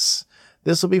this.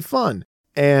 This will be fun.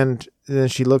 And then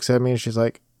she looks at me and she's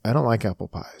like, I don't like apple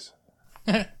pies.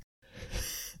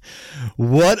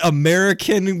 What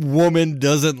American woman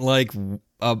doesn't like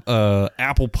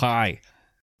apple pie?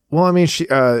 Well, I mean,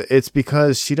 it's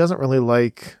because she doesn't really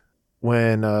like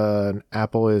when an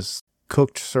apple is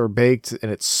cooked or baked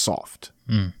and it's soft.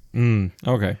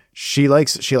 Okay. She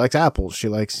likes apples. She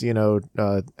likes, having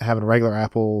a regular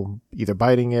apple, either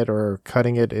biting it or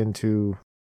cutting it into,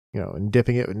 and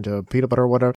dipping it into peanut butter or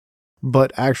whatever.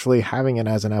 But actually having it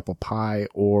as an apple pie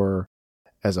or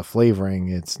as a flavoring,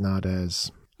 it's not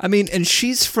as... I mean, and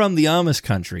she's from the Amish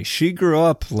country. She grew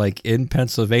up like in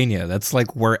Pennsylvania. That's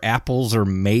like where apples are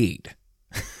made.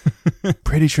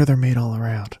 Pretty sure they're made all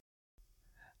around.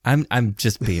 I'm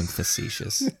just being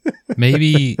facetious.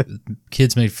 Maybe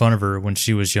kids made fun of her when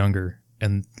she was younger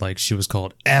and like she was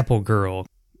called Apple Girl.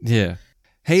 Yeah.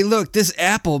 Hey, look, this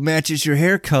apple matches your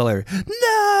hair color.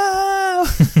 No!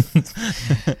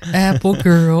 Apple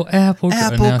Girl, Apple Girl.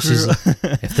 Apple now Girl. She's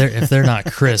if they're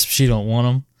not crisp, she don't want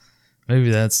them. Maybe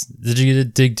that's... Did you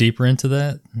dig deeper into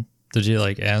that? Did you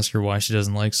like ask her why she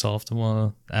doesn't like soft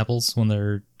apples when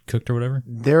they're cooked or whatever?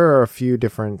 There are a few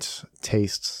different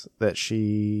tastes that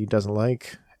she doesn't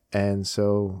like, and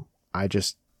so I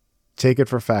just take it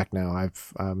for fact now.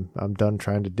 I'm done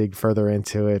trying to dig further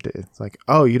into it. It's like,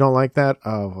 oh, you don't like that?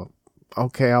 Oh,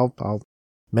 okay. I'll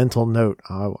mental note.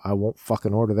 I won't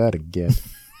fucking order that again.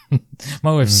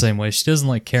 My wife's the same way. She doesn't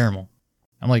like caramel.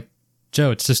 I'm like,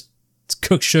 Joe, it's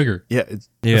cooked sugar. Yeah.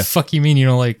 The fuck you mean you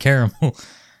don't like caramel?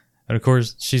 And of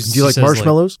course, Do you like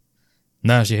marshmallows?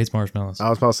 No, she hates marshmallows. I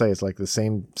was about to say it's like the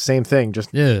same thing.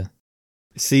 Just yeah.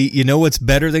 See, you know what's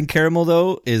better than caramel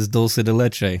though is dulce de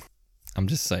leche. I'm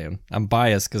just saying. I'm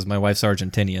biased because my wife's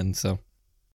Argentinian, so.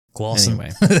 Glossin.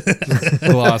 Anyway.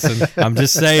 Glossin. I'm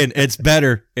just saying, it's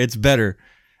better. It's better.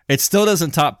 It still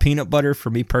doesn't top peanut butter for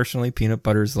me personally. Peanut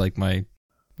butter is like my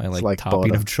like topping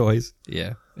butter of choice.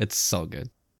 Yeah, it's so good.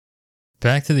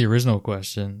 Back to the original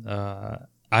question.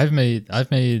 I've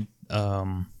made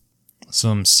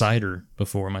some cider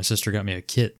before. My sister got me a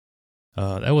kit.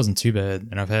 That wasn't too bad,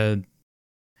 and I've had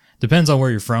Depends on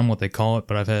where you're from, what they call it,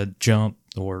 but I've had jump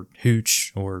or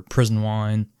hooch or prison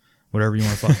wine, whatever you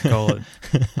want to fucking call it.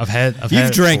 I've had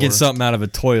You've drank it something out of a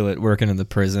toilet working in the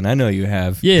prison. I know you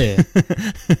have. Yeah.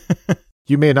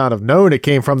 You may not have known it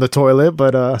came from the toilet,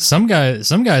 but Some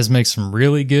guys make some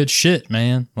really good shit,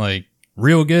 man. Like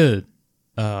real good.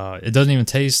 It doesn't even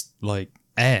taste like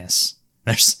ass.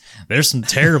 There's some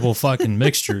terrible fucking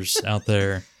mixtures out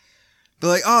there. Be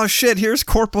like, oh shit, here's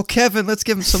Corporal Kevin. Let's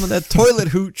give him some of that toilet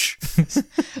hooch.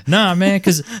 Nah, man,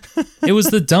 because it was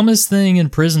the dumbest thing in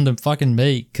prison to fucking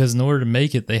make. Because in order to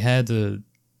make it, they had to,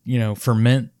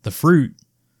 ferment the fruit.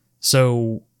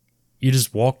 So you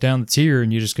just walk down the tier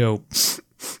and you just go,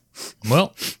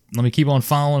 well, let me keep on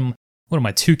following. What am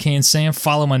I, Toucan Sam?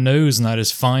 Follow my nose, and I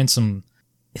just find some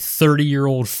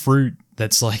 30-year-old fruit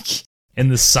that's like in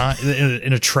the side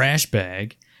in a trash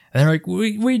bag. And they're like, what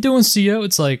are you doing, CO?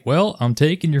 It's like, well, I'm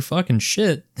taking your fucking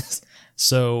shit.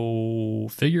 So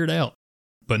figure it out.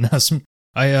 But no,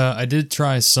 I did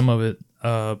try some of it,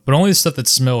 but only the stuff that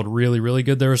smelled really, really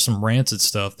good. There was some rancid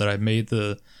stuff that I made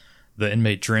the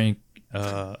inmate drink.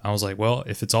 I was like, well,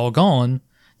 if it's all gone,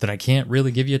 then I can't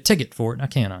really give you a ticket for it, now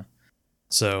can I?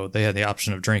 So they had the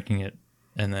option of drinking it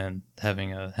and then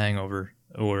having a hangover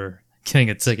or getting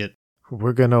a ticket.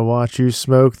 we're gonna watch you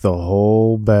smoke the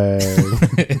whole bag.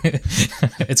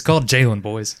 It's called Jalen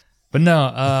Boys. But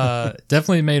no,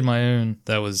 definitely made my own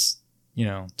that was,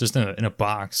 just in a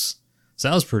box. So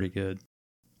that was pretty good.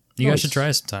 You guys should try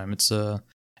it sometime. It's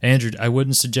Andrew, I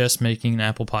wouldn't suggest making an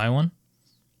apple pie one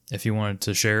if you wanted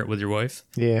to share it with your wife.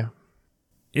 Yeah.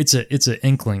 It's an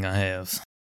inkling I have.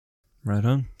 Right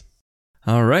on.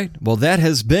 All right. Well, that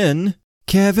has been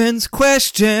Kevin's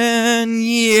question.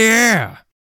 Yeah.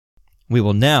 We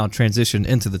will now transition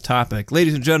into the topic.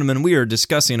 Ladies and gentlemen, we are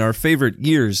discussing our favorite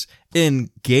years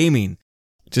in gaming.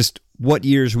 Just what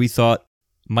years we thought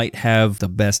might have the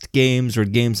best games or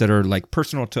games that are like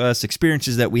personal to us,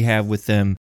 experiences that we have with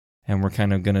them. And we're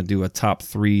kind of going to do a top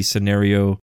 3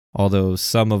 scenario, although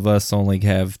some of us only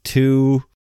have 2.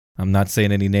 I'm not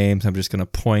saying any names. I'm just going to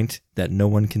point that no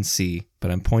one can see,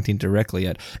 but I'm pointing directly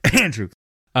at Andrew.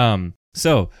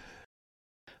 So,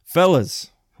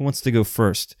 fellas, who wants to go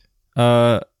first?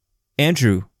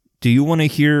 Andrew, do you want to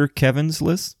hear Kevin's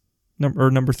list?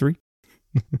 Number 3?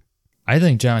 I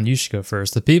think, John, you should go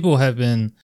first. The people have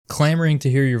been clamoring to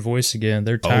hear your voice again.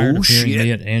 They're tired of hearing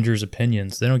me and Andrew's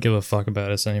opinions. They don't give a fuck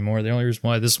about us anymore. The only reason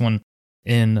why this one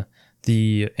in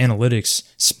the analytics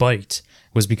spiked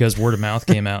was because word of mouth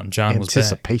came out and John was back.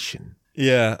 Anticipation.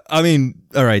 Yeah, I mean,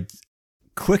 all right.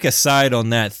 Quick aside on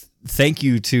that. Thank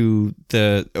you to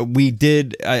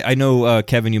I know,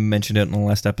 Kevin, you mentioned it in the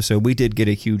last episode. We did get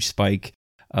a huge spike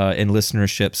in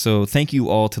listenership. So thank you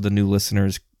all to the new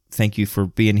listeners. Thank you for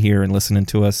being here and listening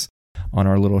to us on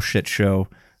our little shit show.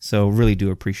 So really do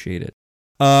appreciate it.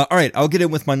 All right, I'll get in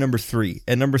with my number 3.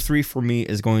 And number 3 for me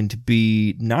is going to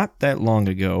be not that long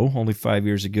ago, only 5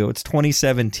 years ago. It's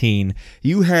 2017.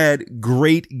 You had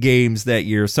great games that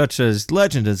year, such as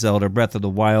Legend of Zelda Breath of the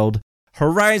Wild,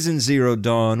 Horizon Zero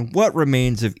Dawn, What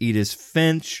Remains of Edith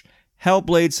Finch,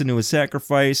 Hellblade: Senua's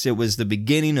Sacrifice. It was the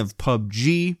beginning of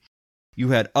PUBG. You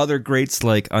had other greats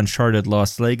like Uncharted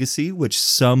Lost Legacy, which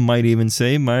some might even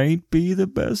say might be the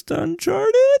best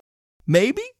Uncharted.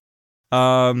 Maybe.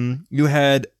 You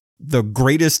had the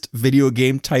greatest video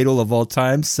game title of all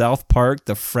time, South Park: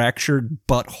 The Fractured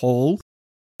Butthole.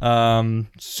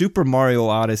 Super Mario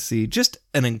Odyssey. Just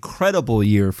an incredible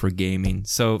year for gaming.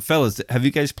 So, fellas, have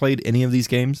you guys played any of these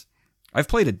games? I've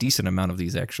played a decent amount of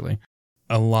these, actually.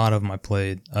 A lot of them I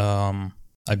played.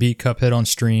 I beat Cuphead on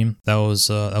stream. That was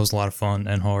a lot of fun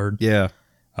and hard. Yeah.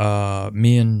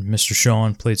 Me and Mr.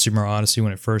 Sean played Super Mario Odyssey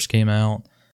when it first came out.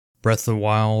 Breath of the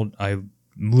Wild, I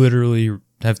literally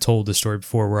have told this story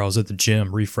before where I was at the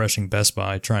gym refreshing Best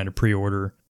Buy trying to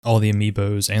pre-order all the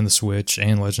amiibos and the Switch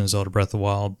and Legend of Zelda Breath of the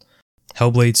Wild.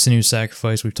 Hellblade: Senua's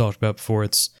Sacrifice we've talked about before.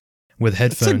 It's with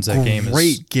headphones. That game is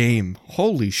great game.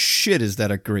 Holy shit, is that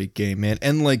a great game, man?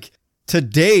 And like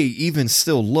today, even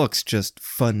still looks just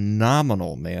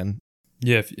phenomenal, man.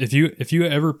 Yeah, if you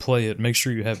ever play it, make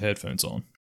sure you have headphones on.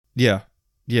 Yeah,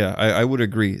 I would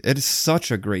agree. It is such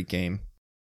a great game.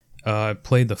 I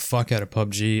played the fuck out of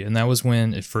PUBG, and that was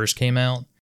when it first came out.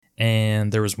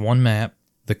 And there was one map.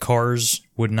 The cars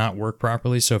would not work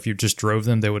properly, so if you just drove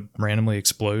them, they would randomly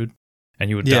explode, and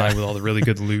you would die with all the really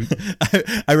good loot.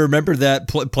 I remember that,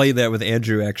 playing that with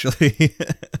Andrew, actually.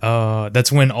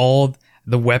 That's when all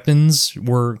the weapons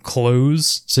were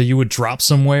closed, so you would drop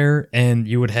somewhere, and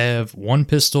you would have one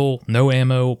pistol, no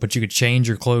ammo, but you could change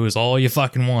your clothes all you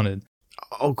fucking wanted.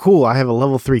 Oh, cool. I have a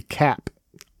level 3 cap.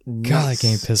 God, that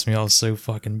game pissed me off so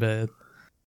fucking bad.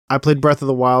 I played Breath of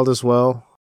the Wild as well.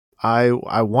 I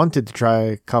wanted to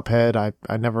try Cuphead.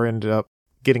 I never ended up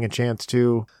getting a chance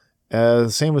to.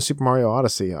 Same with Super Mario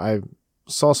Odyssey. I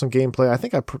saw some gameplay. I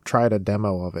think I tried a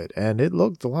demo of it, and it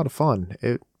looked a lot of fun.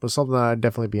 It was something that I'd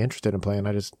definitely be interested in playing.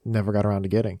 I just never got around to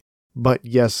getting. But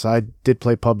yes, I did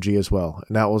play PUBG as well,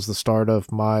 and that was the start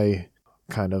of my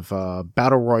kind of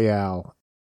battle royale.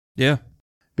 Yeah.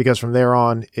 Because from there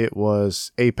on, it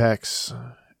was Apex,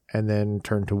 and then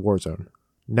turned to Warzone.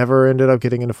 Never ended up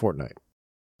getting into Fortnite.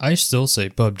 I still say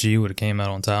PUBG would have came out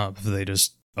on top if they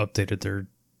just updated their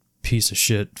piece of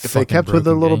shit. If they kept with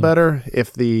it a little better,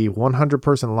 if the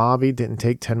 100-person lobby didn't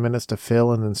take 10 minutes to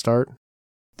fill and then start.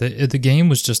 The game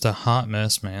was just a hot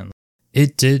mess, man.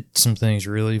 It did some things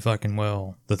really fucking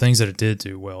well. The things that it did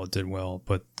do well, it did well.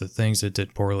 But the things it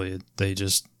did poorly, they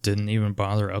just didn't even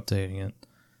bother updating it.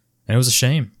 And it was a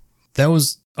shame. That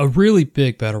was a really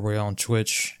big battle royale on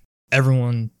Twitch.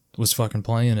 Everyone was fucking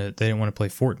playing it. They didn't want to play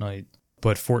Fortnite.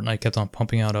 But Fortnite kept on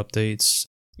pumping out updates.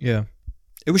 Yeah.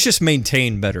 It was just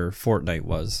maintained better, Fortnite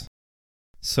was.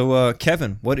 So,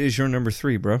 Kevin, what is your number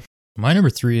 3, bro? My number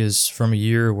 3 is from a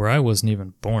year where I wasn't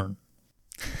even born.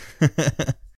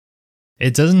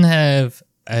 It doesn't have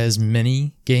as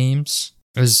many games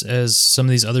as some of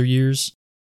these other years,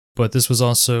 but this was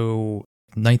also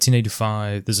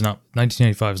 1985.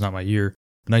 1985 is not my year.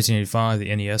 1985,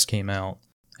 the NES came out,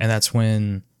 and that's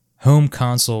when home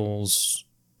consoles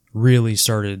really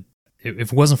started.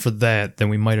 If it wasn't for that, then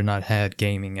we might have not had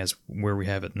gaming as where we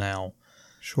have it now.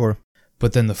 Sure.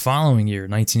 But then the following year,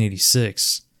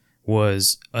 1986,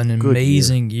 was an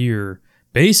amazing year,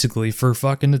 basically, for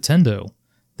fucking Nintendo.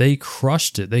 They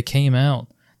crushed it. They came out.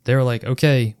 They were like,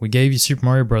 okay, we gave you Super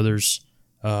Mario Brothers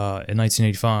in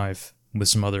 1985 with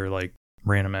some other like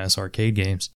random-ass arcade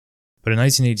games. But in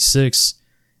 1986,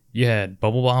 you had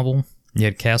Bubble Bobble, you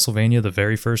had Castlevania, the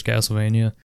very first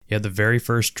Castlevania, you had the very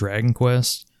first Dragon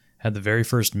Quest, had the very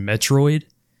first Metroid,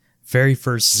 very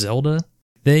first Zelda.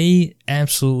 They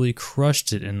absolutely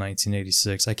crushed it in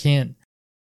 1986. I can't...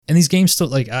 And these games still,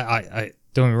 like, I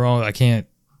don't get me wrong, I can't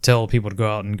tell people to go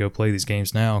out and go play these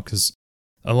games now because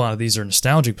a lot of these are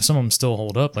nostalgic, but some of them still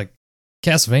hold up. Like,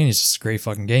 Castlevania is just a great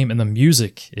fucking game, and the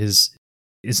music is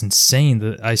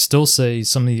insane. I still say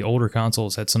some of the older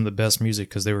consoles had some of the best music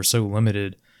because they were so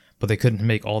limited, but they couldn't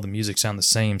make all the music sound the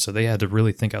same, so they had to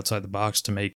really think outside the box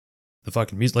to make the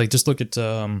fucking music. Like, just look at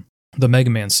the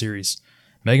Mega Man series.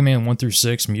 Mega Man 1 through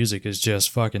 6 music is just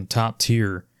fucking top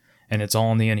tier, and it's all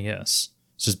on the NES.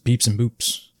 It's just beeps and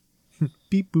boops.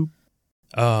 Beep boop.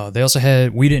 They also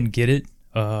had, we didn't get it.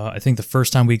 I think the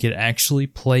first time we could actually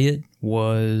play it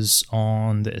was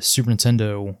on the Super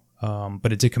Nintendo,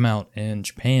 but it did come out in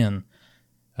Japan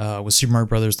with Super Mario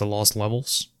Brothers: The Lost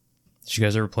Levels. Did you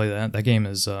guys ever play that? That game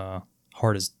is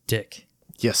hard as dick.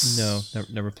 Yes. No,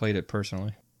 never played it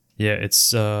personally. Yeah,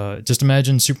 it's just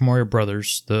imagine Super Mario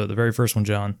Brothers, the very first one,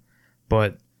 John,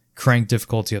 but crank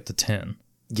difficulty up to 10.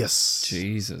 Yes.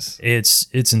 Jesus. It's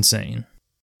insane.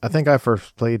 I think I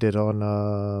first played it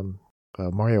on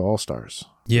Mario All-Stars.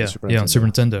 Yeah, on Super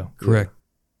Nintendo. Correct. Yeah.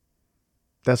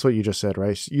 That's what you just said,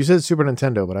 right? You said Super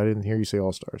Nintendo, but I didn't hear you say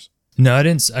All-Stars. No, I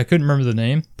didn't. I couldn't remember the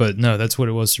name, but no, that's what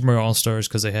it was. Super Mario All-Stars,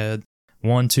 because they had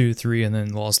 1, 2, 3, and then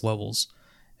Lost Levels.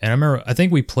 And I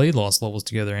think we played Lost Levels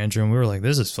together, Andrew, and we were like,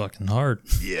 this is fucking hard.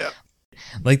 Yeah.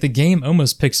 Like, the game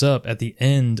almost picks up at the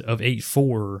end of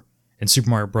 8-4 in Super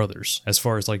Mario Brothers, as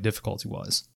far as, like,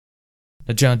 difficulty-wise.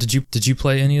 Now, John, did you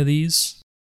play any of these?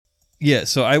 Yeah,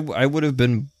 so I would have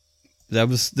been...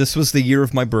 This was the year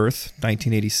of my birth,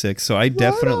 1986, so I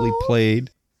definitely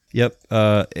played... Yep,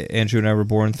 Andrew and I were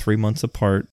born 3 months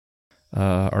apart.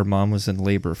 Our mom was in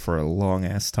labor for a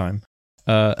long-ass time.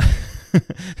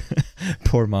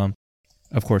 Poor mom.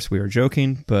 Of course, we are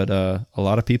joking, but a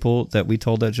lot of people that we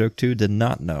told that joke to did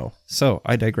not know. So,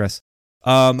 I digress.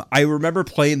 I remember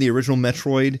playing the original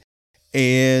Metroid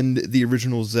and the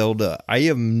original Zelda. I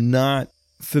am not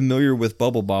familiar with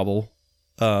Bubble Bobble.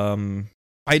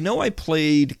 I know I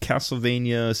played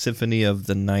Castlevania Symphony of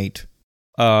the Night.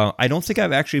 I don't think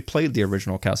I've actually played the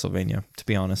original Castlevania, to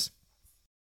be honest.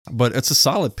 But it's a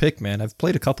solid pick, man. I've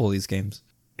played a couple of these games.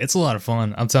 It's a lot of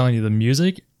fun. I'm telling you, the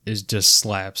music is just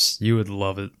slaps. You would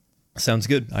love it. Sounds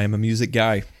good. I am a music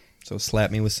guy, so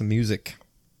slap me with some music.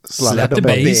 Slap the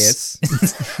bass.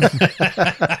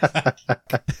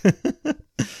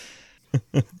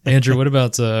 Andrew, what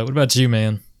about you,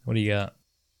 man? What do you got?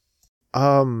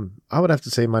 I would have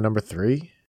to say my number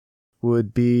 3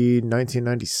 would be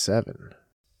 1997.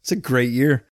 It's a great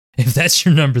year. If that's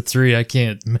your number 3, I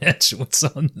can't match what's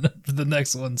on the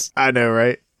next ones. I know,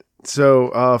 right?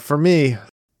 So, for me,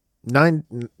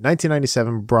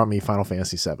 1997 brought me Final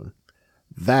Fantasy VII.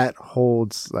 that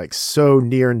holds like so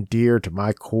near and dear to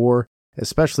my core,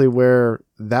 especially where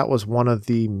that was one of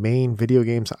the main video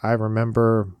games I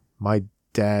remember my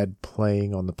dad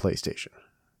playing on the PlayStation.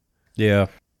 Yeah.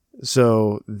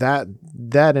 So that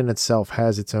in itself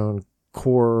has its own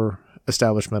core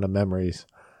establishment of memories.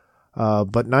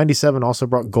 But 97 also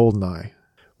brought GoldenEye,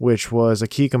 which was a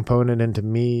key component into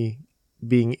me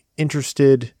being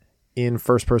interested in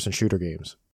first-person shooter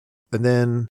games. And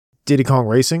then Diddy Kong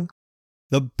Racing.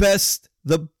 The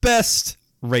best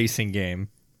racing game.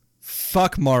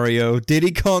 Fuck Mario.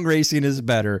 Diddy Kong Racing is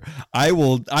better. I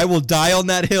will die on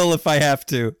that hill if I have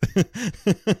to.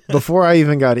 Before I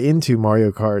even got into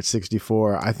Mario Kart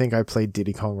 64, I think I played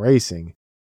Diddy Kong Racing.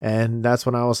 And that's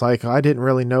when I was like, I didn't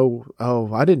know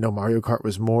Mario Kart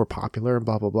was more popular and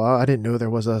blah, blah, blah. I didn't know there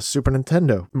was a Super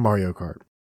Nintendo Mario Kart.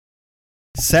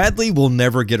 Sadly, we'll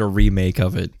never get a remake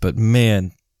of it, but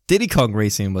man, Diddy Kong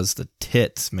Racing was the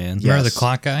tits, man. Yes. Remember the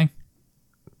clock guy?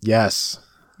 Yes.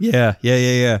 Yeah.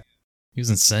 He was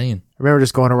insane. I remember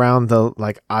just going around the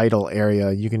like idle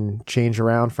area. You can change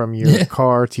around from your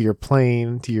car to your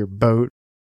plane to your boat.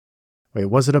 Wait,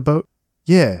 was it a boat?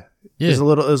 Yeah. It was a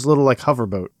little like hover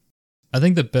boat. I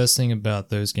think the best thing about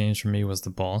those games for me was the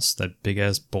boss, that big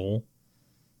ass bull,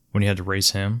 when you had to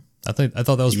race him. I thought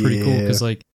that was pretty cool because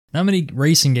like not many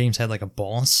racing games had like a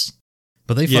boss,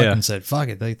 but they fucking said fuck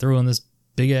it. They threw in this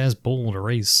big ass bull to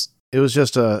race. It was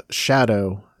just a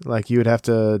shadow. Like you would have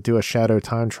to do a shadow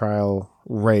time trial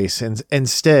race and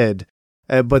instead,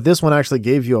 but this one actually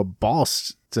gave you a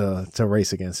boss to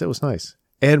race against. It was nice.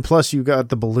 And plus you got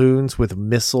the balloons with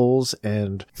missiles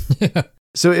and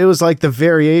so it was like the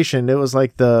variation. It was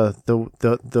like the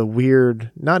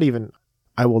weird, not even,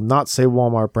 I will not say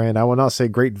Walmart brand. I will not say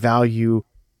great value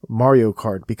Mario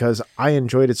Kart because I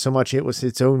enjoyed it so much. It was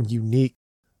its own unique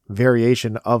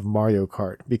variation of Mario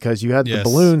Kart because you had the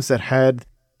balloons that had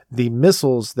the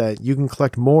missiles that you can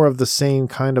collect more of the same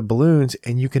kind of balloons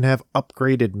and you can have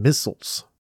upgraded missiles.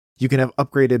 You can have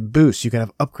upgraded boosts. You can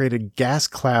have upgraded gas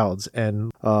clouds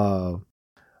and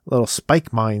little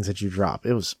spike mines that you drop.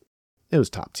 It was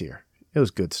top tier. It was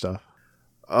good stuff.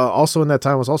 Also in that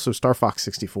time was also Star Fox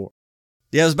 64.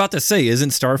 Yeah, I was about to say,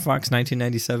 isn't Star Fox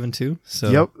 1997 too?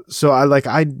 So Yep. So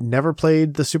I never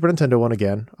played the Super Nintendo one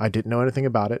again. I didn't know anything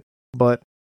about it, but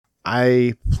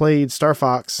I played Star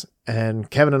Fox, and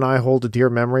Kevin and I hold a dear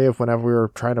memory of whenever we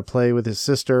were trying to play with his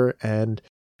sister, and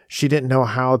she didn't know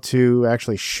how to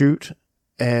actually shoot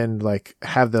and like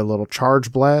have the little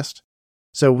charge blast.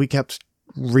 So we kept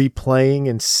replaying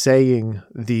and saying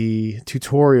the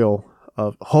tutorial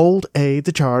of hold A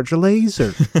to charge a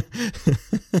laser.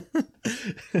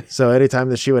 So anytime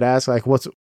that she would ask like,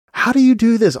 how do you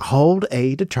do this? Hold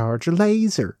A to charge a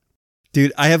laser.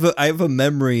 dude, I have a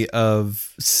memory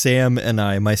of Sam and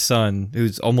I, my son,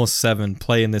 who's almost 7,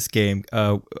 playing this game.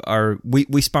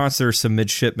 We sponsor some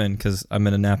midshipmen because I'm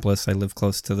in Annapolis. I live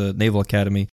close to the Naval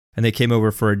Academy, and they came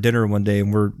over for a dinner one day,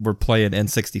 and we're playing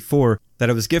N64 that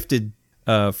I was gifted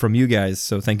from you guys.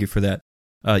 So thank you for that.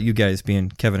 You guys being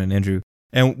Kevin and Andrew,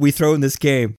 and we throw in this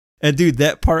game. And dude,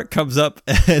 that part comes up,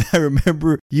 and I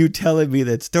remember you telling me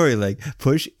that story, like,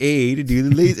 push A to do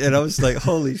the lead. And I was like,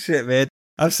 holy shit, man.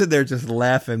 I'm sitting there just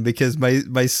laughing because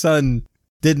my son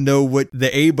didn't know what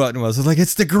the A button was. I was like,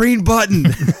 it's the green button.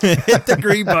 Hit the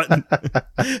green button.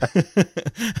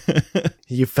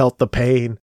 You felt the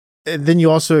pain. And then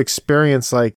you also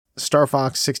experience, like, Star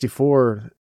Fox 64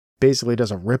 basically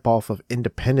does a ripoff of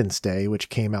Independence Day, which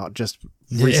came out just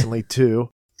recently,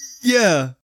 too.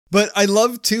 Yeah. But I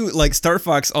love too, like Star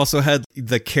Fox also had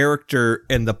the character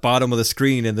in the bottom of the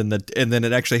screen, and then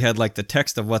it actually had like the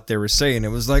text of what they were saying. It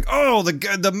was like, oh,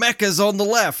 the mech is on the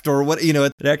left, or what, you know.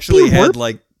 It actually had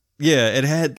like, yeah, it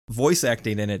had voice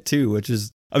acting in it too, which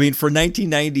is, I mean, for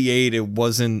 1998, it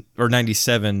wasn't, or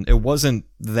 97, it wasn't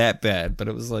that bad, but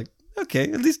it was like,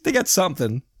 okay, at least they got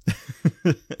something.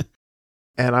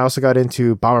 And I also got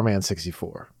into Bomberman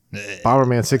 64.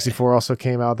 Bomberman 64 also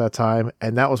came out that time,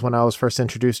 and that was when I was first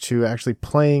introduced to actually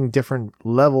playing different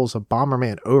levels of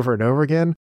Bomberman over and over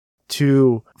again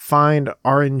to find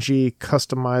RNG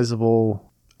customizable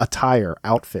attire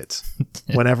outfits.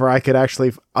 Whenever I could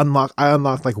actually I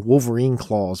unlocked like Wolverine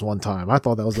claws one time. I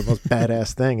thought that was the most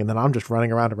badass thing, and then I'm just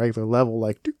running around a regular level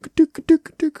like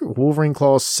Wolverine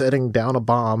claws setting down a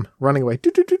bomb, running away.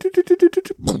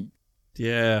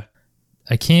 Yeah.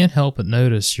 I can't help but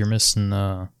notice you're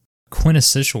missing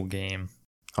quintessential game.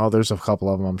 Oh, there's a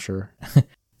couple of them, I'm sure.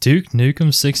 Duke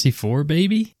Nukem 64,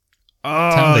 baby. Oh,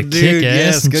 Time to dude, kick ass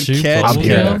yes, and good chew catch. I'm bubble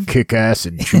here gum. to kick ass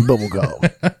and chew bubble gum.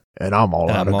 And I'm all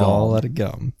out of I'm all gum. out of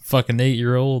gum. Fucking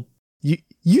 8-year-old.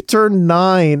 You turned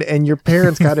 9 and your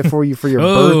parents got it for you for your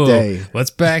Oh, birthday.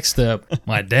 let's backstep.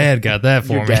 My dad got that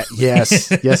for Your me. dad-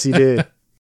 yes, yes, he did.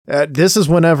 This is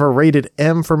whenever rated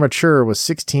M for mature was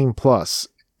 16 plus.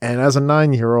 And as a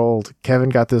 9-year-old, Kevin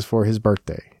got this for his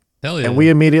birthday. Hell yeah. And we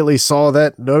immediately saw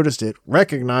that, noticed it,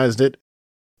 recognized it,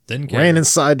 didn't care. ran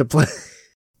inside to play.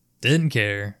 Didn't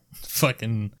care.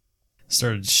 Fucking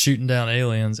started shooting down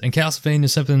aliens. And Castlevania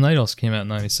Symphony of the Night also came out in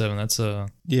 97. That's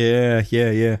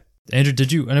Yeah. Andrew,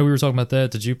 did you? I know we were talking about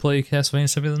that. Did you play Castlevania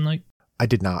Symphony of the Night? I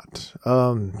did not.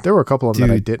 There were a couple of them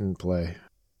that I Dude. didn't play.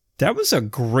 That was a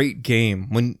great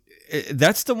game.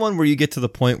 That's the one where you get to the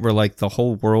point where like the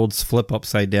whole world's flip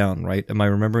upside down, right? Am I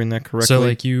remembering that correctly? So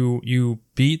like you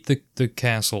beat the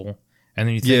castle and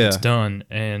then you think it's done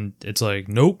and it's like,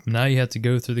 nope, now you have to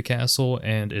go through the castle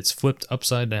and it's flipped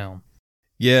upside down.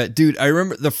 Yeah, dude, I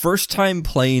remember the first time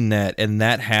playing that and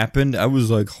that happened, I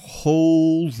was like,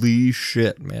 holy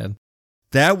shit, man.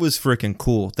 That was freaking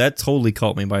cool. That totally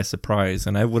caught me by surprise.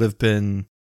 And I would have been,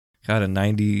 God,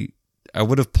 I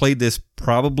would have played this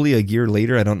probably a year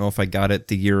later. I don't know if I got it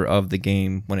the year of the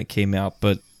game when it came out,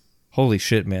 but holy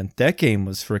shit, man. That game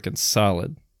was freaking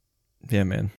solid. Yeah,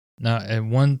 man. Now,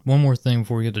 and one more thing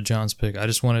before we get to John's pick. I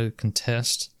just want to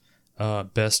contest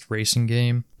best racing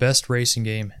game. Best racing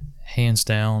game, hands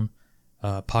down,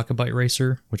 Pocket Bite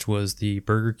Racer, which was the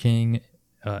Burger King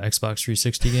Xbox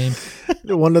 360 game.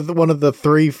 One of the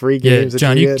 3 free Yeah, games.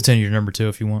 John, that you you can get. continue your number 2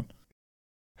 if you want.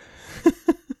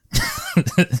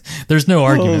 There's no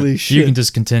argument. Holy You shit. can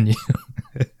just continue.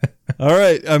 All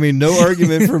right. I mean, no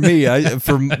argument for me.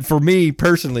 For me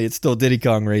personally, it's still Diddy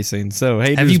Kong Racing. So,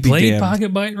 hey, Have you played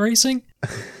Pocket Bite Racing?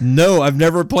 No, I've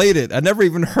never played it. I never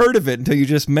even heard of it until you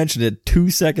just mentioned it 2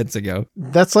 seconds ago.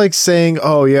 That's like saying,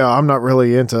 "Oh yeah, I'm not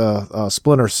really into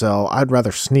Splinter Cell. I'd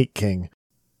rather Sneak King."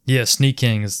 Yeah, Sneak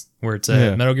King is where it's at.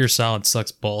 Yeah. Metal Gear Solid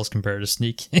sucks balls compared to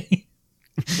Sneak King.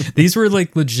 These were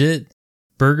like legit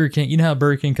Burger King. You know how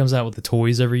Burger King comes out with the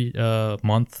toys every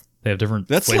month? They have different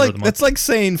That's flavor of the like month. that's like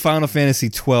saying Final Fantasy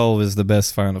 12 is the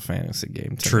best Final Fantasy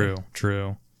game. to me.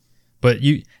 True. But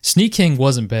Sneak King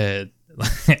wasn't bad.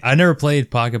 I never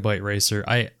played Pocket Bite Racer.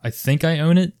 I think I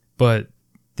own it, but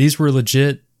these were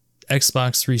legit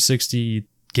Xbox 360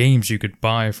 games you could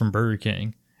buy from Burger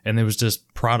King, and it was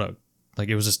just product. Like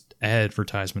it was just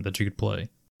advertisement that you could play.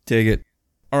 Dig it.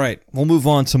 All right, we'll move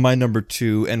on to my number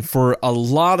 2, and for a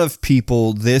lot of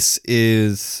people, this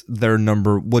is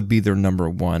would be their number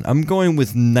 1. I'm going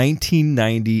with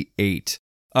 1998.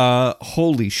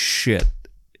 Holy shit!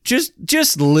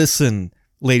 Just listen,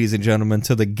 ladies and gentlemen,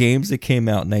 to the games that came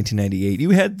out in 1998. You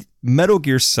had Metal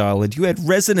Gear Solid, you had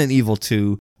Resident Evil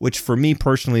 2, which for me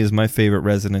personally is my favorite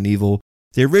Resident Evil.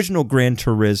 The original Gran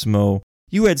Turismo.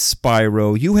 You had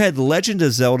Spyro. You had Legend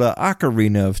of Zelda: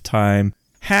 Ocarina of Time.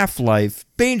 Half-Life,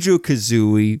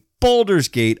 Banjo-Kazooie, Baldur's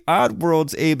Gate,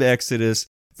 Oddworld's Abe Exodus,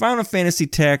 Final Fantasy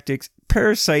Tactics,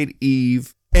 Parasite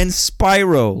Eve, and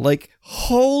Spyro. Like,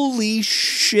 holy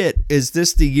shit, is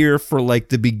this the year for, like,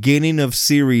 the beginning of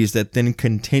series that then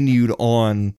continued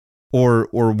on or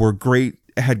were great,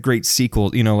 had great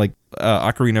sequels, you know, like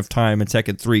Ocarina of Time and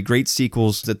Tekken 3, great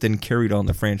sequels that then carried on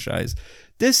the franchise.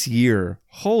 This year,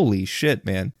 holy shit,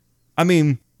 man. I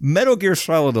mean, Metal Gear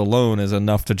Solid alone is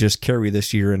enough to just carry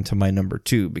this year into my number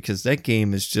 2 because that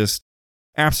game is just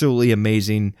absolutely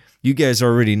amazing. You guys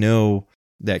already know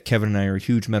that Kevin and I are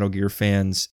huge Metal Gear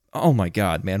fans. Oh my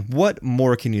God, man. What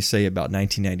more can you say about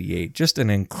 1998? Just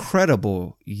an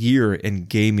incredible year in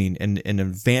gaming and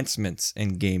advancements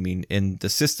in gaming and the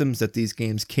systems that these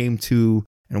games came to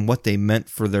and what they meant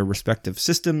for their respective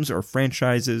systems or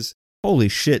franchises. Holy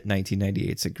shit,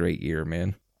 1998's a great year,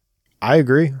 man. I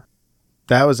agree.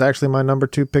 That was actually my number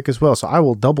 2 pick as well. So I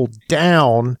will double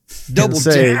down. Double and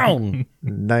say down.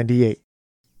 98.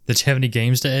 Did you have any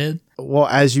games to add? Well,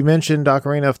 as you mentioned,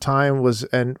 Ocarina of Time was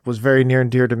very near and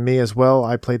dear to me as well.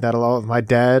 I played that a lot with my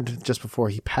dad just before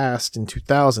he passed in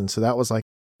 2000. So that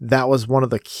was one of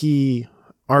the key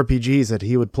RPGs that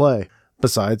he would play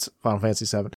besides Final Fantasy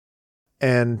VII.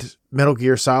 And Metal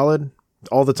Gear Solid,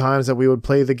 all the times that we would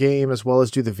play the game as well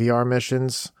as do the VR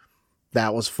missions,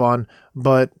 that was fun.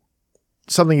 But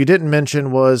something you didn't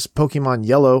mention was Pokemon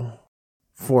Yellow.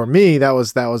 For me, that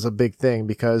was a big thing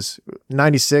because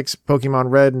 96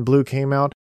 Pokemon Red and Blue came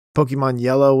out. Pokemon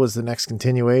Yellow was the next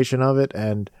continuation of it,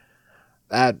 and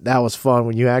that was fun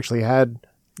when you actually had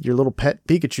your little pet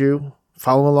Pikachu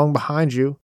following along behind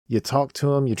you. You talk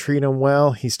to him, you treat him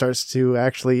well. He starts to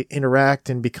actually interact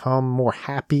and become more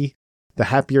happy. The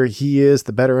happier he is,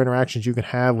 the better interactions you can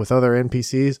have with other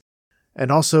NPCs.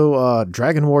 And also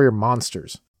Dragon Warrior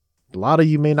Monsters. A lot of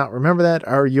you may not remember that,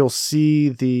 or you'll see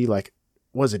the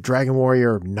was it Dragon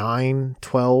Warrior 9,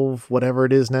 12, whatever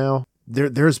it is now?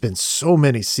 There's been so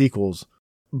many sequels,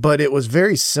 but it was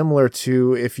very similar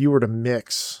to if you were to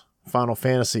mix Final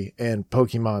Fantasy and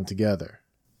Pokemon together.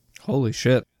 Holy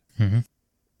shit. Mm-hmm.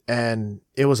 And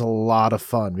it was a lot of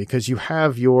fun because you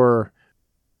have your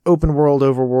open world,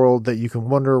 overworld that you can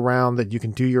wander around, that you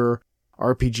can do your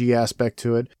RPG aspect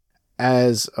to it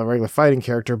as a regular fighting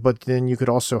character, but then you could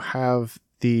also have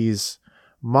these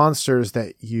monsters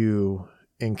that you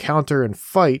encounter and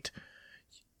fight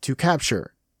to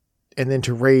capture and then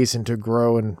to raise and to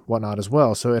grow and whatnot as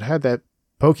well. So it had that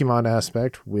Pokemon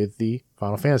aspect with the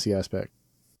Final Fantasy aspect.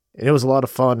 And it was a lot of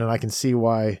fun, and I can see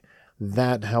why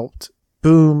that helped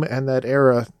boom and that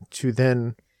era to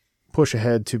then push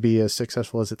ahead to be as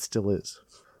successful as it still is.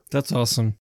 That's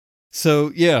awesome.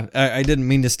 So, yeah, I didn't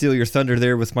mean to steal your thunder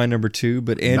there with my number 2,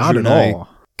 but Andrew Not at and I all.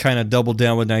 kind of doubled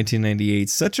down with 1998.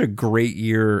 Such a great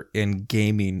year in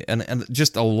gaming, and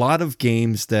just a lot of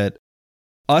games that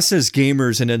us as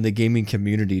gamers and in the gaming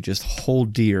community just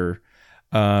hold dear.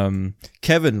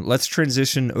 Kevin, let's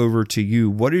transition over to you.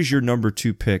 What is your number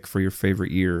 2 pick for your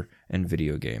favorite year in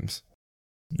video games?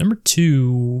 Number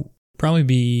 2 probably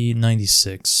be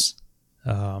 96.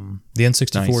 The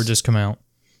N64 Nice. just come out,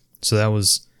 so that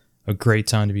was a great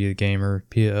time to be a gamer.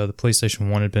 The PlayStation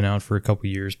 1 had been out for a couple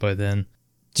years by then.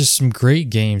 Just some great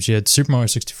games. You had Super Mario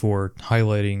 64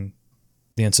 highlighting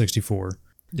the N64.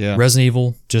 Yeah. Resident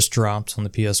Evil just dropped on the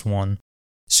PS1.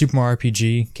 Super Mario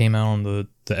RPG came out on the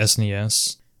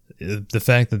SNES. The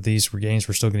fact that these games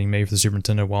were still getting made for the Super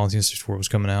Nintendo while the N64 was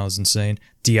coming out is insane.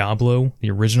 Diablo,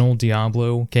 the original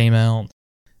Diablo, came out.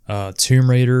 Tomb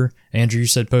Raider. Andrew, you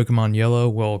said Pokemon Yellow.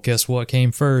 Well, guess what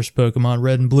came first? Pokemon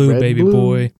Red and Blue, Red baby and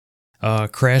Blue. boy.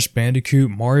 Crash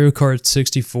Bandicoot, Mario Kart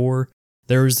 64.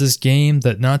 There was this game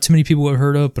that not too many people have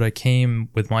heard of, but I came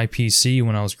with my PC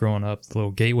when I was growing up, the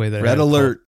little gateway that I Red had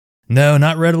Alert. called- No,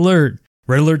 not Red Alert.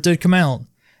 Red Alert did come out,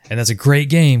 and that's a great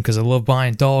game because I love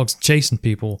buying dogs and chasing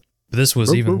people. But this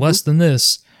was even less than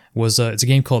this. It's a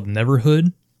game called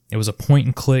Neverhood. It was a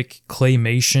point-and-click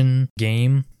claymation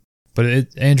game. But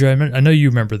Andrew, I know you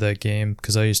remember that game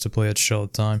because I used to play that shit all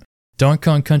the time. Donkey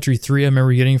Kong Country 3 I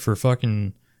remember getting for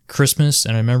fucking Christmas,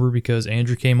 and I remember because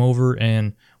Andrew came over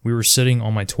and we were sitting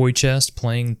on my toy chest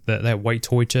playing that white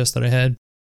toy chest that I had,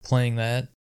 playing that.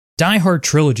 Die Hard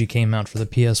Trilogy came out for the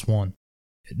PS1.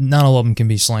 Not all of them can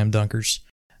be slam dunkers.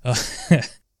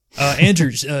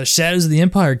 Andrew, Shadows of the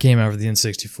Empire came out for the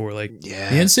N64. Like,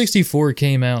 Yes. the N64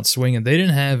 came out swinging. They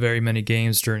didn't have very many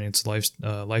games during its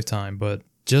lifetime, but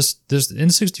just this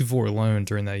N64 alone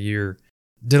during that year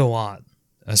did a lot,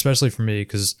 especially for me,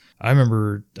 because I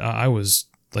remember I was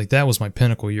like, that was my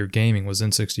pinnacle year gaming was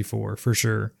N64 for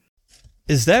sure.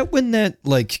 Is that when that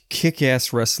like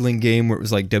kick-ass wrestling game where it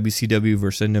was like WCW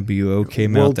versus NWO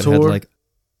came out World that Tour? had like,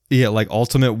 yeah, like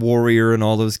Ultimate Warrior and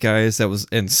all those guys that was,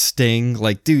 and Sting?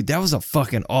 Like, dude, that was a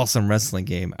fucking awesome wrestling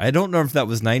game. I don't know if that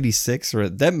was 96 or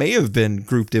that may have been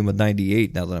grouped in with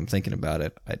 98 now that I'm thinking about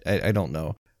it. I don't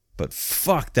know. But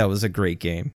fuck, that was a great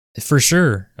game. For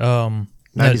sure.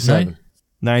 97.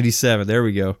 97, there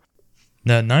we go.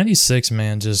 No, 96,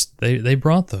 man, just they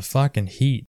brought the fucking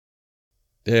heat.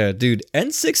 Yeah, dude,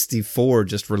 N64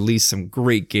 just released some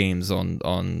great games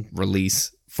on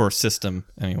release for system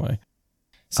anyway.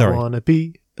 Sorry. I want to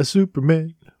be a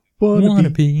Superman. Wanna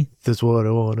be. That's what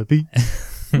I want to be.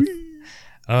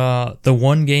 The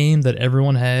one game that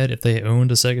everyone had if they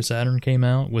owned a Sega Saturn came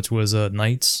out, which was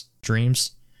Knights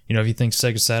Dreams. You know, if you think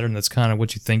Sega Saturn, that's kind of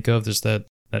what you think of. There's that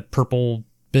purple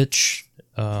bitch.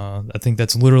 I think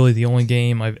that's literally the only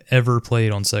game I've ever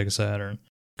played on Sega Saturn.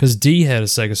 Because D had a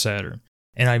Sega Saturn,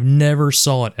 and I never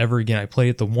saw it ever again. I played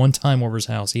it the one time over his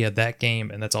house. He had that game,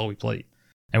 and that's all we played.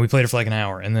 And we played it for like an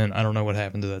hour, and then I don't know what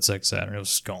happened to that Sega Saturn. It was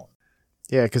just gone.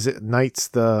 Yeah, because Knights,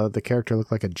 the character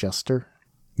looked like a jester.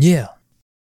 Yeah.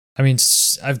 I mean,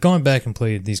 I've gone back and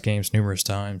played these games numerous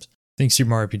times. I think Super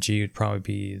Mario RPG would probably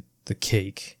be the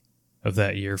cake of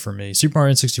that year for me. Super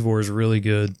Mario N64 is really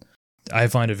good. I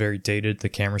find it very dated. The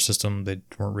camera system, they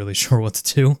weren't really sure what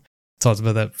to do. Talked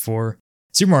about that before.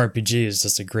 Super Mario RPG is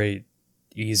just a great,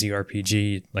 easy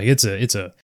RPG. Like, it's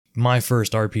my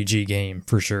first RPG game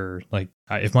for sure. Like,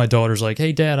 if my daughter's like,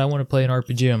 "Hey, Dad, I want to play an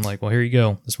RPG," I'm like, "Well, here you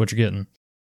go. That's what you're getting."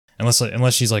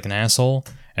 Unless she's like an asshole,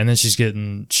 and then she's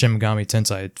getting Shin Megami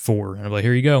Tensei 4, and I'm like,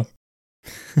 "Here you go.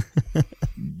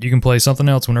 You can play something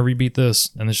else whenever you beat this,"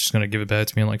 and then she's gonna give it back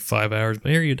to me in like 5 hours.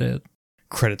 But here you did.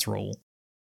 Credits roll.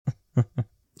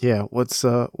 Yeah, what's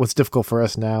difficult for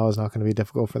us now is not going to be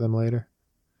difficult for them later.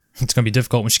 It's gonna be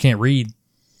difficult when she can't read.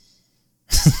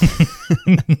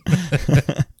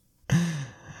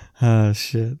 Oh,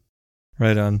 shit.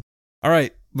 Right on. All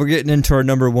right. we're getting into our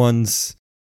number ones.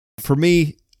 For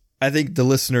me, I think the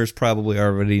listeners probably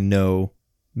already know.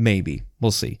 Maybe.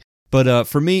 We'll see. But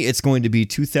for me, it's going to be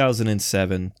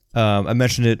 2007. I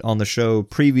mentioned it on the show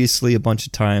previously a bunch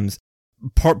of times.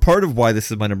 Part of why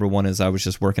this is my number one is I was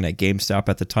just working at GameStop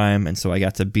at the time, and so I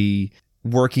got to be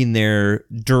working there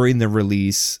during the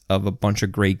release of a bunch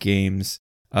of great games,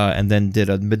 and then did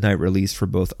a midnight release for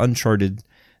both Uncharted,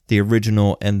 the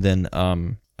original, and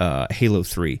then Halo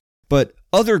 3. But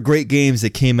other great games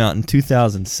that came out in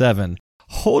 2007,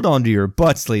 hold on to your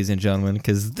butts, ladies and gentlemen,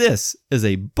 because this is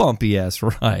a bumpy-ass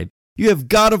ride. You have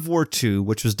God of War 2,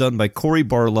 which was done by Cory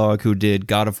Barlog, who did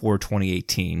God of War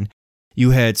 2018.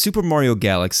 You had Super Mario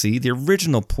Galaxy, the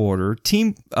original Portal,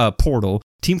 Team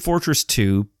Fortress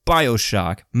 2,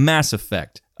 BioShock, Mass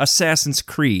Effect, Assassin's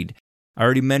Creed. I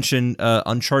already mentioned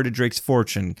Uncharted Drake's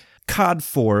Fortune, COD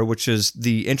 4, which is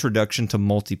the introduction to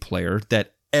multiplayer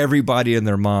that everybody and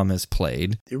their mom has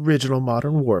played. The original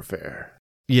Modern Warfare.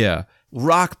 Yeah.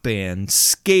 Rock Band,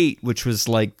 Skate, which was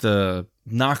like the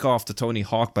knockoff to Tony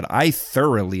Hawk, but I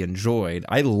thoroughly enjoyed.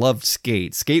 I loved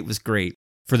Skate. Skate was great.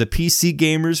 For the PC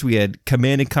gamers, we had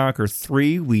Command & Conquer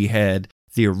 3. We had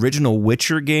the original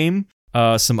Witcher game.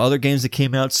 Some other games that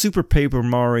came out, Super Paper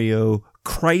Mario,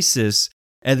 Crysis,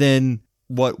 and then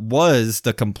what was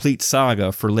the complete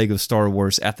saga for LEGO Star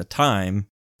Wars at the time.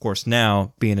 Of course,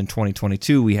 now, being in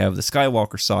 2022, we have the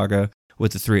Skywalker saga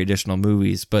with the 3 additional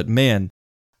movies. But man,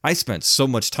 I spent so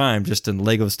much time just in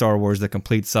LEGO Star Wars The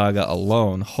Complete Saga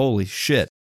alone. Holy shit.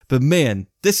 But man,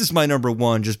 this is my number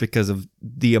one just because of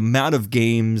the amount of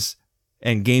games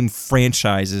and game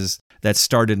franchises that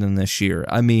started in this year.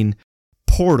 I mean,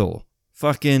 Portal,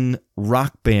 fucking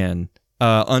Rock Band,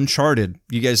 Uncharted.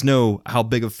 You guys know how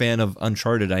big a fan of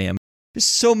Uncharted I am. There's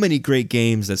so many great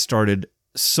games that started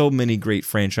so many great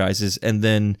franchises, and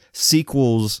then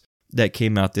sequels that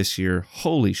came out this year.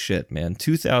 Holy shit, man.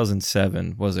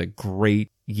 2007 was a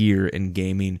great year in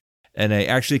gaming, and I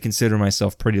actually consider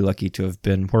myself pretty lucky to have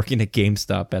been working at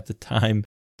GameStop at the time,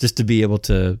 just to be able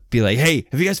to be like, hey,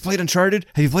 have you guys played Uncharted?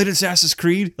 Have you played Assassin's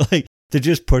Creed? Like, to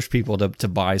just push people to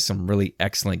buy some really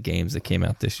excellent games that came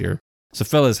out this year. So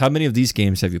fellas, how many of these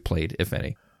games have you played, if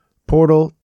any?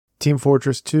 Portal, Team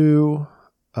Fortress 2.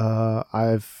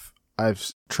 I've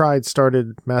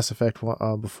started Mass Effect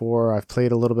before. I've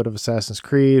played a little bit of Assassin's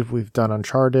Creed. We've done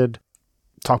Uncharted.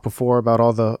 Talked before about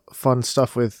all the fun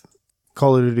stuff with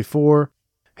Call of Duty 4,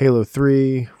 Halo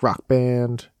 3, Rock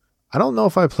Band. I don't know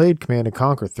if I played Command &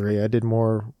 Conquer 3. I did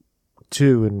more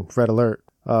 2 and Red Alert.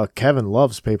 Kevin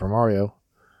loves Paper Mario.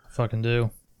 Fucking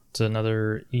do. It's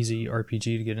another easy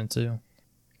RPG to get into.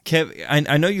 Kev,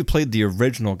 I know you played the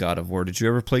original God of War. Did you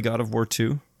ever play God of War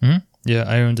 2? Mm-hmm. Yeah,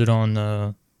 I owned it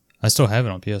on... I still have it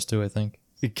on PS2, I think.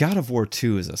 God of War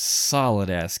 2 is a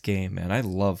solid-ass game, man. I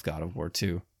love God of War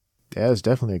 2. Yeah, it's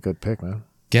definitely a good pick, man.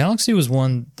 Galaxy was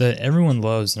one that everyone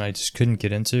loves, and I just couldn't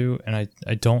get into, and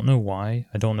I don't know why.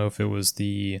 I don't know if it was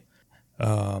the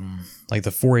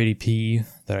 480p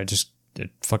that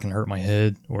it fucking hurt my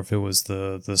head, or if it was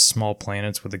the small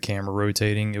planets with the camera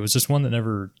rotating. It was just one that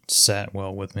never sat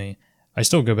well with me. I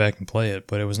still go back and play it,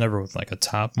 but it was never with like a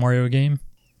top Mario game.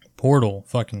 Portal,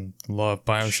 fucking love.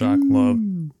 BioShock, love.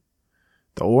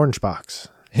 The orange box.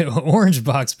 Orange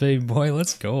box, baby boy,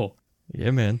 let's go.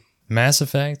 Yeah, man. Mass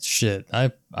Effect, shit.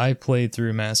 I played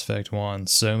through Mass Effect 1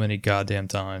 so many goddamn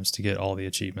times to get all the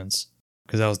achievements.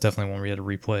 Because that was definitely one where you had to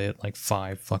replay it like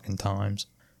 5 fucking times.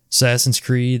 Assassin's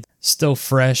Creed, still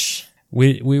fresh.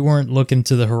 We weren't looking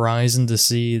to the horizon to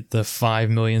see the 5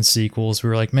 million sequels. We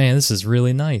were like, man, this is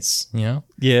really nice, you know?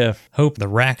 Yeah. Hope the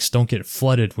racks don't get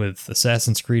flooded with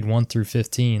Assassin's Creed 1 through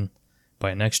 15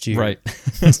 by next year. Right.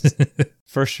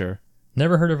 For sure.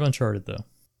 Never heard of Uncharted, though.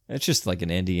 It's just like an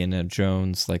Indiana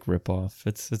Jones like ripoff.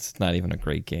 It's not even a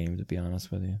great game, to be honest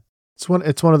with you. It's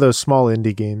one of those small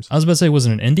indie games. I was about to say, was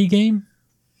it an indie game?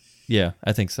 Yeah,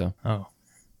 I think so. Oh.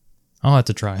 I'll have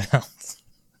to try it out.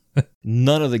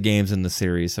 None of the games in the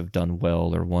series have done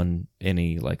well or won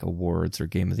any like awards or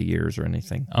Game of the Years or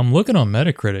anything. I'm looking on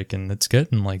Metacritic and it's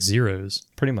getting like zeros.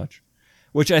 Pretty much.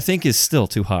 Which I think is still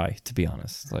too high, to be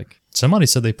honest. Like, somebody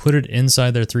said they put it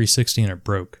inside their 360 and it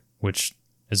broke, which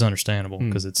is understandable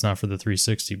because it's not for the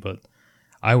 360, but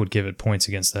I would give it points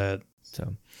against that.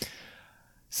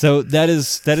 So that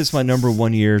is my number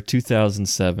one year,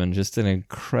 2007. Just an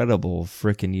incredible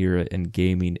freaking year in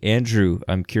gaming. Andrew,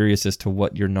 I'm curious as to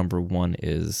what your number one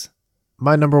is.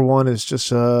 My number one is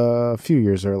just a few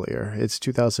years earlier. It's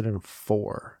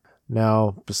 2004.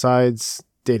 Now, besides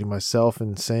dating myself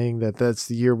and saying that that's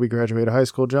the year we graduated high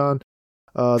school, John,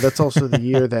 that's also the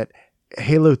year that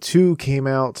Halo 2 came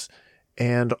out,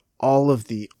 and all of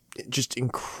the just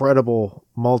incredible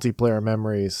multiplayer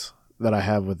memories that I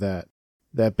have with that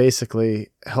basically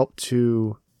helped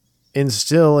to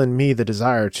instill in me the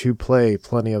desire to play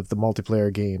plenty of the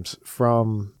multiplayer games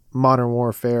from Modern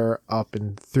Warfare up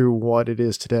and through what it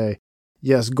is today.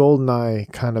 Yes,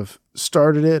 GoldenEye kind of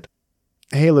started it.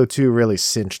 Halo 2 really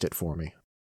cinched it for me.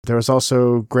 There was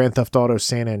also Grand Theft Auto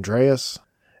San Andreas,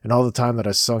 and all the time that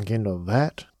I sunk into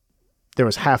that. There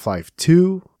was Half-Life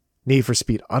 2, Need for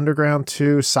Speed Underground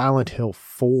 2, Silent Hill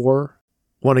 4,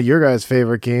 one of your guys'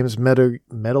 favorite games,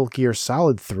 Metal Gear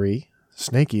Solid 3,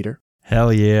 Snake Eater.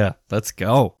 Hell yeah. Let's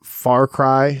go. Far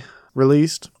Cry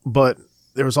released, but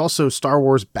there was also Star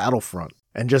Wars Battlefront,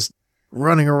 and just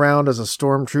running around as a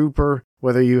stormtrooper,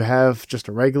 whether you have just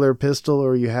a regular pistol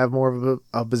or you have more of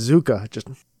a bazooka, just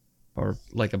Or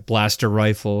like a blaster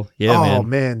rifle. Yeah,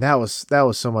 man, that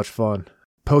was so much fun.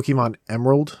 Pokemon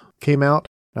Emerald came out.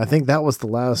 I think that was the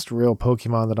last real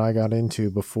Pokemon that I got into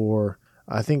before.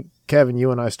 I think, Kevin,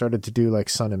 you and I started to do like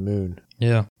Sun and Moon.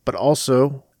 Yeah. But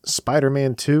also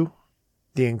Spider-Man 2,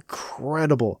 the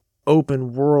incredible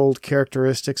open world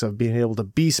characteristics of being able to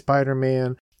be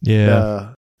Spider-Man.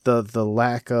 Yeah. The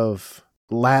lack of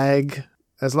lag,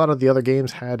 as a lot of the other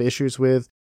games had issues with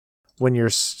when you're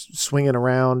swinging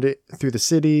around through the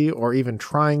city or even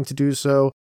trying to do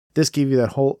so. This gave you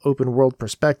that whole open world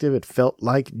perspective. It felt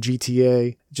like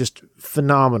GTA. Just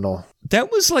phenomenal.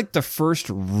 That was like the first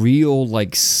real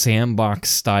like sandbox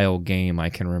style game I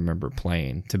can remember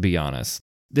playing, to be honest.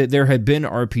 There had been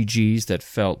RPGs that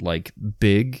felt like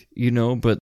big,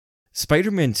 but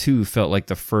Spider-Man 2 felt like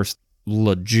the first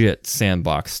legit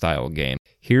sandbox style game.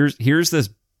 Here's this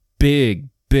big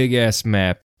ass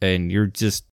map, and you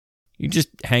just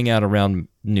hang out around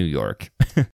New York.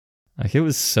 Like, it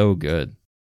was so good.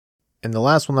 And the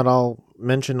last one that I'll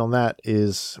mention on that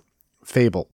is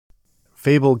Fable.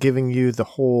 Fable giving you the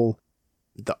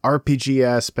RPG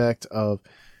aspect of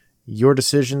your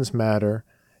decisions matter.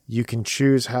 You can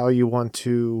choose how you want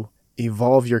to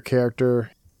evolve your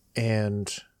character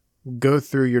and go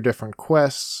through your different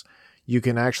quests. You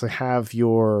can actually have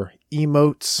your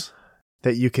emotes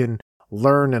that you can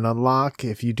learn and unlock.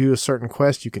 If you do a certain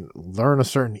quest, you can learn a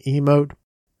certain emote.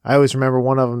 I always remember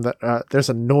one of them that there's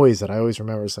a noise that I always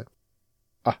remember. It's like,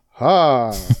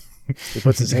 aha! He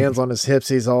puts his hands on his hips.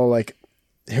 He's all like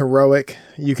heroic.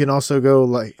 You can also go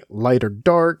like light or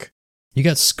dark. You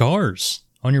got scars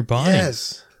on your body.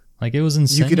 Yes. Like, it was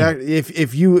insane. You could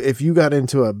if you got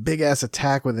into a big ass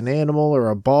attack with an animal or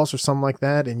a boss or something like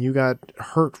that, and you got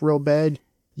hurt real bad,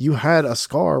 you had a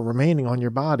scar remaining on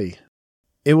your body.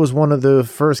 It was one of the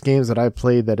first games that I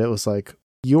played that it was like,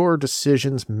 your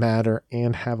decisions matter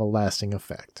and have a lasting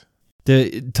effect.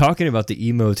 Talking about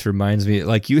the emotes reminds me,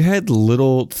 like, you had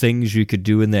little things you could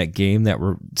do in that game that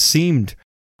seemed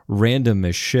random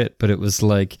as shit, but it was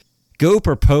like, go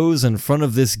propose in front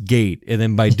of this gate, and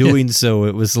then by doing so,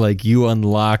 it was like you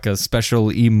unlock a special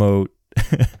emote.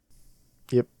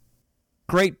 Yep.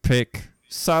 Great pick.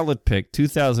 Solid pick.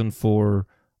 2004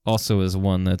 also is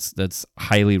one that's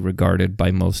highly regarded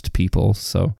by most people.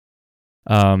 So,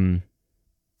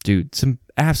 dude, some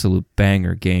absolute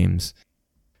banger games.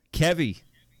 Kevy.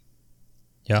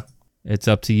 Yeah. It's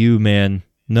up to you, man.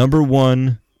 Number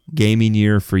 1 gaming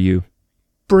year for you.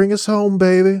 Bring us home,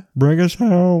 baby. Bring us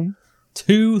home.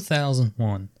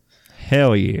 2001.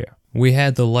 Hell yeah. We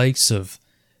had the likes of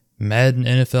Madden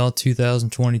NFL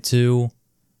 2022,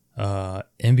 NBA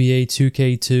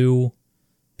 2K2,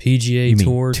 PGA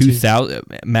Tour. 2000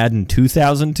 Madden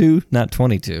 2002, not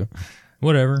 22.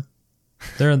 Whatever.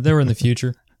 They were in the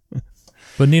future.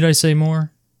 But need I say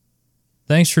more?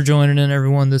 Thanks for joining in,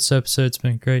 everyone. This episode's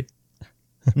been great.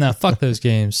 Nah, fuck those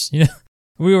games.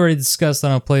 We already discussed I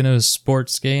don't play no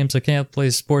sports games. I can't play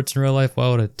sports in real life.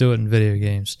 Why would I do it in video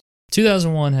games?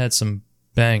 2001 had some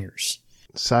bangers.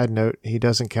 Side note, he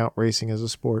doesn't count racing as a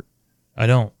sport. I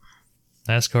don't.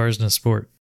 NASCAR isn't a sport.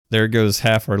 There goes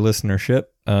half our listenership.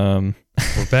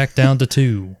 We're back down to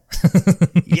 2.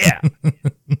 Yeah.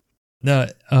 No,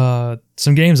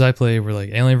 some games I played were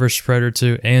like Alien vs. Predator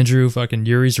 2. Andrew, fucking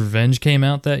Yuri's Revenge came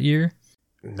out that year.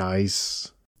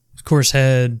 Nice. Of course,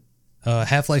 had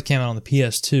Half-Life came out on the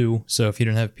PS2, so if you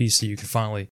didn't have a PC, you could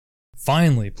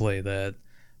finally play that.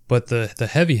 But the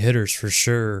heavy hitters for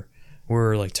sure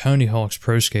were like Tony Hawk's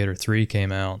Pro Skater 3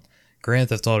 came out, Grand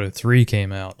Theft Auto 3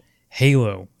 came out,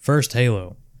 Halo, first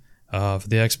Halo for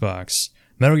the Xbox,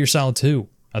 Metal Gear Solid 2.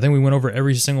 I think we went over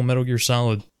every single Metal Gear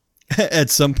Solid at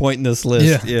some point in this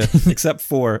list. Yeah. Except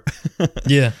 4.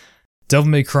 Yeah. Devil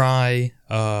May Cry,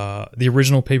 the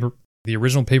original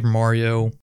Paper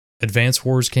Mario, Advance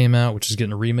Wars came out, which is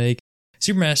getting a remake.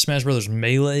 Super Smash Bros.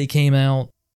 Melee came out.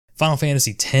 Final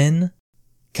Fantasy X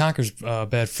Conker's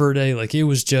Bad Fur Day. Like, it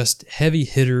was just heavy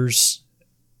hitters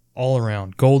all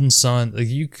around. Golden Sun. Like,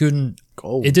 you couldn't.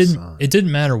 It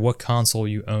didn't matter what console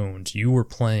you owned. You were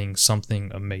playing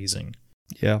something amazing.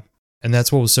 Yeah. And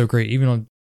that's what was so great. Even on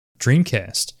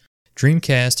Dreamcast.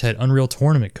 Dreamcast had Unreal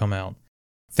Tournament come out.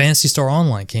 Phantasy Star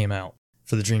Online came out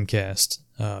for the Dreamcast.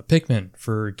 Pikmin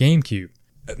for GameCube.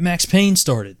 Max Payne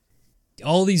started.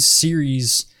 All these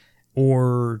series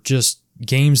or just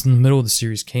games in the middle of the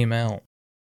series came out.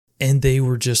 And they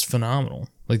were just phenomenal.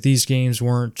 Like, these games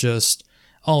weren't just,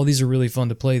 oh, these are really fun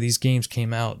to play. These games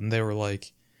came out and they were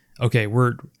like, okay,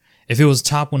 if it was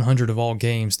top 100 of all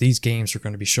games, these games are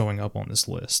going to be showing up on this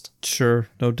list. Sure,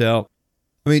 no doubt.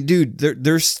 I mean, dude,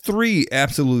 there's 3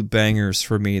 absolute bangers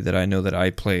for me that I know that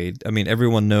I played. I mean,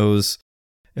 everyone knows,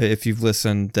 if you've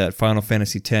listened, that Final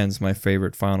Fantasy X is my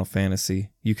favorite Final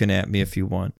Fantasy. You can at me if you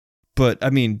want. But,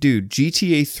 I mean, dude,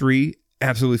 GTA 3,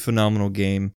 absolutely phenomenal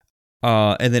game.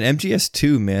 And then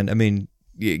MGS2, man. I mean,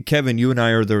 Kevin, you and I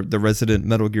are the resident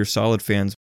Metal Gear Solid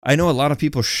fans. I know a lot of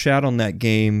people shout on that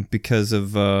game because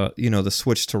of, the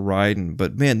switch to Raiden.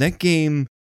 But, man, that game,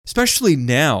 especially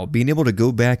now, being able to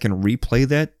go back and replay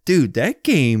that, dude, that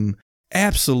game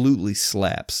absolutely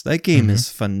slaps. That game is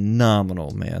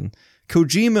phenomenal, man.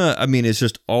 Kojima, I mean, is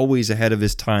just always ahead of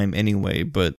his time anyway,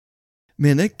 but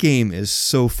man, that game is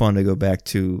so fun to go back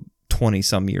to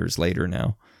 20-some years later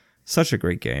now. Such a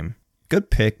great game. Good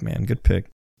pick, man. Good pick.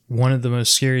 One of the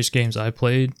most scariest games I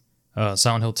played,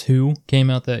 Silent Hill 2, came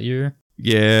out that year.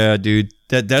 Yeah, dude.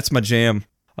 That's my jam.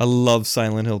 I love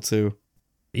Silent Hill 2.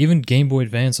 Even Game Boy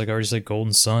Advance, like I already said,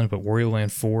 Golden Sun, but Wario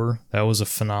Land 4, that was a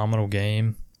phenomenal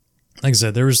game. Like I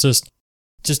said, there was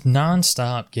just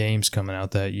non-stop games coming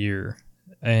out that year.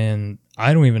 And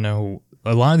I don't even know,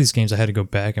 a lot of these games I had to go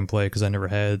back and play because I never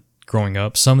had growing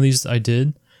up. Some of these I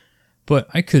did, but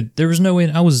there was no way,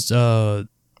 I was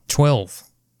 12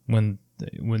 when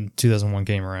 2001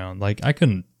 came around. Like, I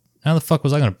couldn't, how the fuck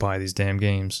was I going to buy these damn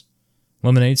games?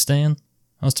 Lemonade Stand?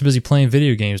 I was too busy playing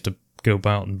video games to go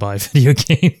out and buy video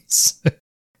games.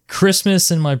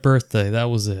 Christmas and my birthday, that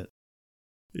was it.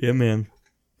 Yeah, man.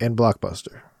 And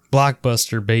Blockbuster.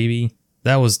 Blockbuster, baby.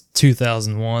 That was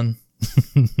 2001.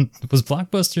 Was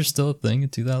Blockbuster still a thing in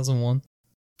 2001?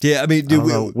 Yeah, I mean,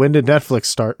 dude, when did Netflix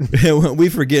start? We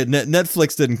forget.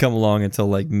 Netflix didn't come along until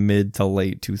like mid to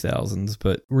late 2000s,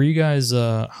 but... Were you guys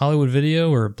Hollywood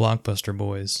Video or Blockbuster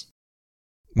boys?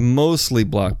 Mostly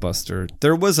Blockbuster.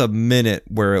 There was a minute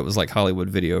where it was like Hollywood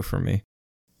Video for me.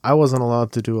 I wasn't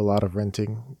allowed to do a lot of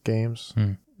renting games.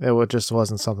 It just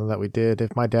wasn't something that we did.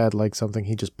 If my dad liked something,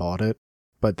 he just bought it.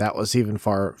 But that was even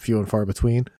few and far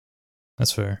between.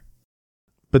 That's fair.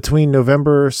 Between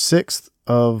November 6th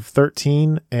of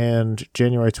 13 and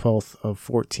January 12th of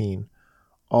 14,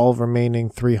 all remaining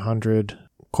 300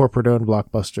 corporate-owned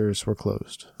Blockbusters were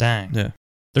closed. Dang. Yeah.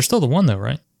 They're still the one, though,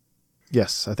 right?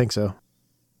 Yes, I think so.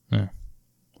 Yeah.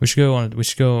 We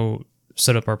should go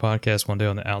set up our podcast one day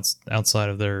on the outside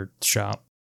of their shop.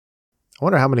 I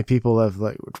wonder how many people have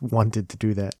wanted to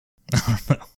do that.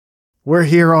 We're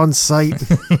here on site.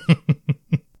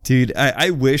 Dude,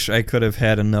 I wish I could have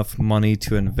had enough money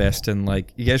to invest in,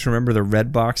 like, you guys remember the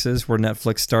red boxes where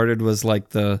Netflix started was like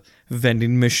the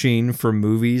vending machine for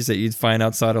movies that you'd find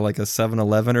outside of like a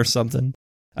 7-Eleven or something?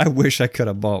 I wish I could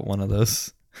have bought one of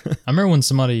those. I remember when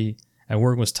somebody at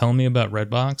work was telling me about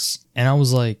Redbox, and I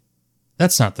was like,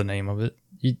 that's not the name of it.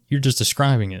 You're just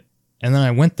describing it. And then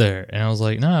I went there, and I was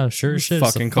like, no, sure as shit.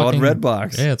 It's called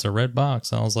Redbox. Yeah, it's a red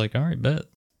box. I was like, all right, bet.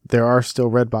 There are still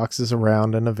red boxes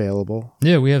around and available.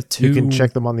 Yeah, we have 2. You can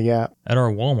check them on the app. At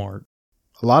our Walmart.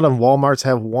 A lot of Walmarts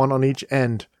have one on each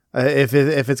end. If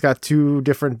it's got 2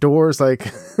 different doors,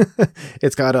 like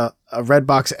it's got a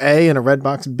Redbox A and a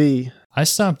Redbox B. I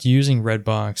stopped using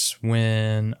Redbox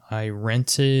when I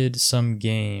rented some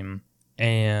game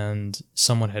and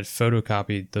someone had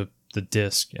photocopied the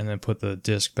disc and then put the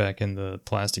disc back in the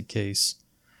plastic case.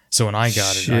 So when I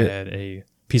got it, I had a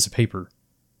piece of paper.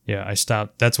 Yeah, I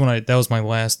stopped. That was my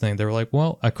last thing. They were like,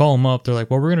 well, I call them up. They're like,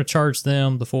 well, we're going to charge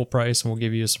them the full price and we'll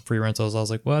give you some free rentals. I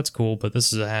was like, well, that's cool, but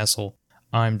this is a hassle.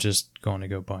 I'm just going to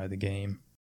go buy the game.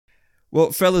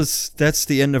 Well, fellas, that's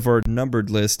the end of our numbered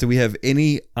list. Do we have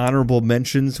any honorable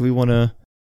mentions we want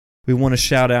to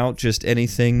shout out? Just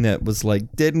anything that was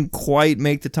like, didn't quite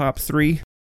make the top 3?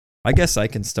 I guess I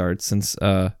can start since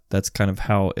that's kind of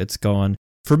how it's gone.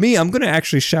 For me, I'm going to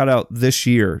actually shout out this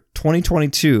year,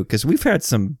 2022, because we've had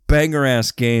some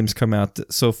banger-ass games come out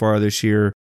so far this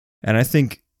year. And I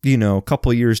think, a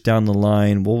couple years down the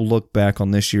line, we'll look back on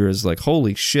this year as like,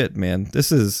 holy shit, man,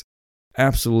 this is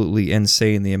absolutely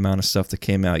insane, the amount of stuff that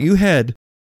came out. You had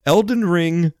Elden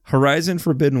Ring, Horizon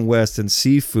Forbidden West, and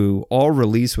Sifu all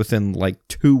released within like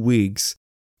 2 weeks.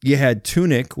 You had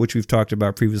Tunic, which we've talked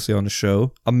about previously on the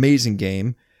show. Amazing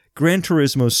game. Gran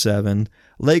Turismo 7,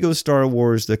 Lego Star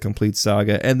Wars The Complete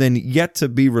Saga, and then yet to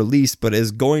be released but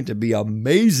is going to be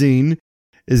amazing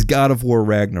is God of War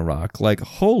Ragnarok. Like,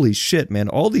 holy shit, man.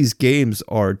 All these games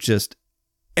are just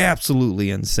absolutely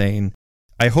insane.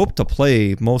 I hope to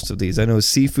play most of these. I know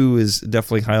Sifu is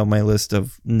definitely high on my list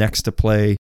of next to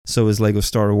play. So is Lego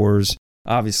Star Wars.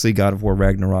 Obviously, God of War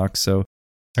Ragnarok. So,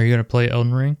 Are you going to play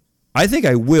Elden Ring? I think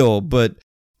I will, but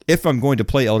if I'm going to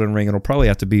play Elden Ring, it'll probably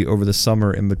have to be over the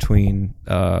summer in between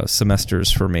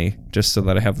semesters for me, just so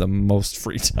that I have the most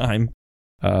free time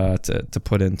to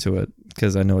put into it,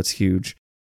 because I know it's huge.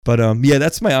 But yeah,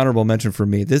 that's my honorable mention for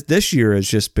me. This year has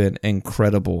just been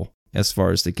incredible as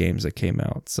far as the games that came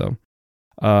out. So,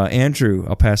 Andrew,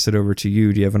 I'll pass it over to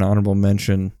you. Do you have an honorable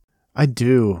mention? I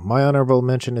do. My honorable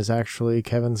mention is actually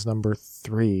Kevin's number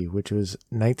 3, which was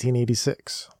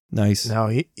 1986. Nice. Now,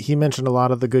 he mentioned a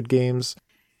lot of the good games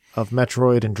of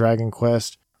Metroid and Dragon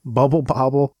Quest. Bubble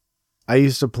Bobble, I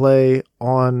used to play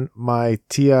on my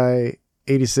TI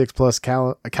 86 Plus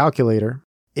calculator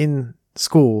in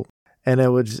school, and it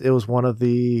was one of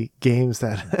the games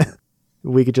that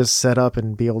we could just set up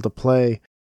and be able to play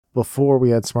before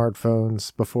we had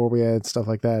smartphones, before we had stuff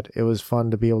like that. It was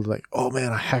fun to be able to like, oh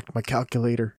man, I hacked my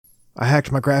calculator. I hacked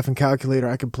my graphing calculator.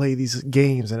 I could play these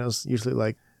games. And it was usually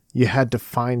like you had to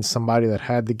find somebody that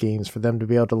had the games for them to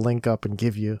be able to link up and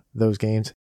give you those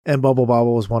games. And Bubble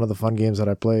Bobble was one of the fun games that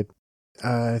I played.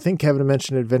 I think Kevin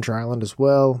mentioned Adventure Island as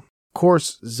well. Of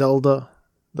course, Zelda,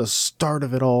 the start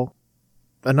of it all.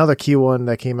 Another key one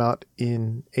that came out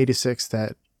in 86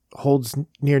 that holds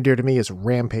near and dear to me is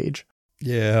Rampage.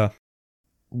 Yeah.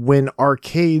 When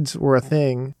arcades were a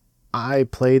thing, I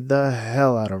played the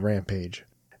hell out of Rampage.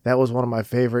 That was one of my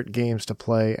favorite games to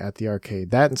play at the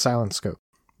arcade. That and Silent Scope.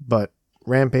 But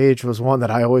Rampage was one that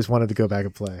I always wanted to go back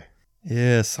and play.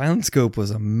 Yeah, Silent Scope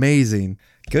was amazing.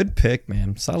 Good pick,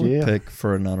 man. Solid pick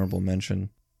for an honorable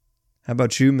mention. How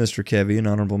about you, Mr. Kevy? An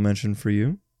honorable mention for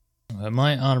you?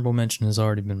 My honorable mention has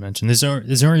already been mentioned. Is the only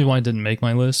reason why it didn't make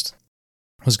my list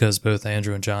was because both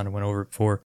Andrew and John went over it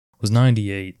before. Was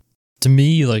 98. To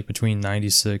me, like between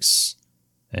 96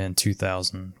 and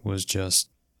 2000 was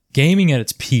just gaming at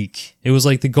its peak. It was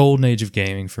like the golden age of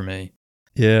gaming for me.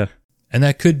 Yeah. And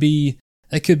that could be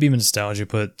nostalgia,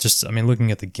 but just, I mean,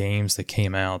 looking at the games that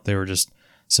came out, they were just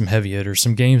some heavy hitters.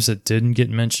 Some games that didn't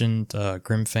get mentioned,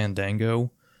 Grim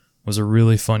Fandango was a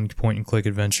really fun point-and-click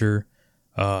adventure.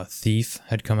 Thief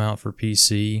had come out for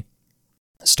PC.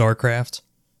 StarCraft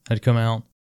had come out.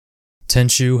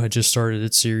 Tenchu had just started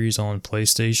its series on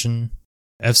PlayStation.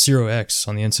 F-Zero X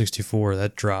on the N64,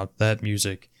 that dropped, that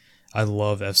music. I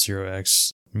love F-Zero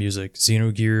X music.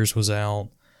 Xenogears was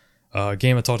out. A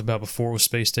game I talked about before was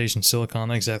Space Station Silicon.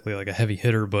 Not exactly like a heavy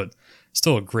hitter, but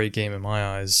still a great game in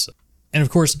my eyes. And of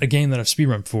course, a game that I've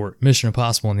speedrun before, Mission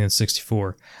Impossible on the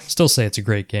N64. Still say it's a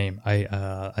great game.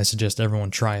 I suggest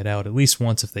everyone try it out at least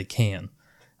once if they can.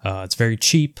 It's very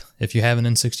cheap. If you have an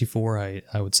N64,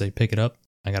 I would say pick it up.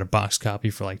 I got a box copy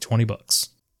for like $20.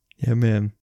 Yeah,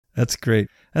 man. That's great.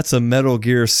 That's a Metal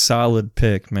Gear Solid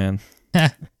pick, man.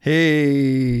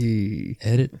 Hey.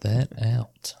 Edit that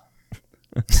out.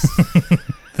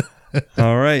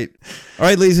 All right. All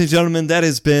right, ladies and gentlemen, that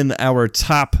has been our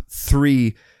top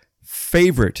 3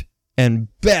 favorite and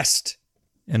best,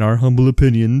 in our humble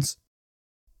opinions,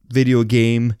 video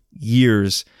game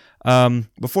years.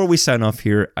 Before we sign off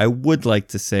here, I would like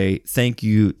to say thank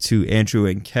you to Andrew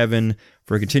and Kevin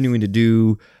for continuing to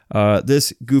do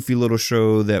this goofy little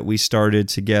show that we started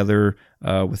together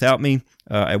without me.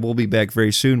 I will be back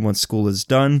very soon once school is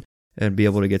done and be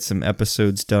able to get some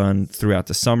episodes done throughout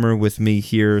the summer with me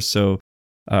here. So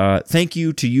thank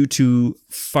you to you two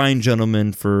fine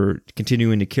gentlemen for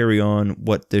continuing to carry on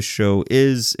what this show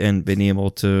is and being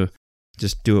able to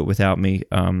just do it without me.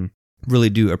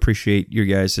 Really do appreciate your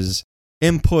guys'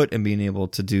 input and being able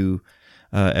to do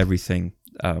everything.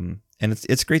 And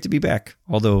it's great to be back,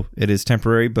 although it is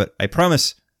temporary. But I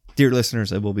promise, dear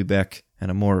listeners, I will be back in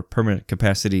a more permanent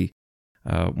capacity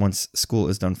once school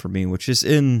is done for me, which is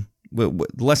in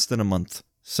less than a month.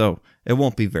 So it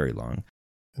won't be very long.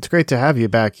 It's great to have you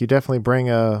back. You definitely bring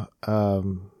I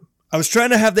was trying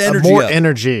to have the energy more up.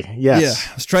 energy. Yes.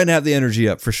 Yeah, I was trying to have the energy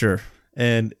up for sure.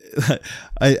 And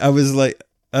I was like,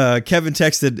 Kevin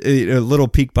texted a little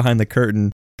peek behind the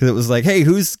curtain because it was like, hey,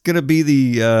 who's going to be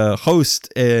the host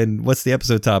and what's the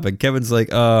episode topic? Kevin's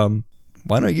like,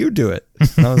 why don't you do it?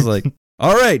 And I was like,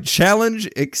 all right, challenge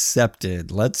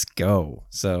accepted. Let's go.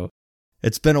 So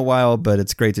It's been a while, but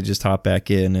it's great to just hop back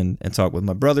in and talk with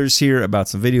my brothers here about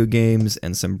some video games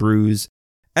and some brews.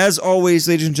 As always,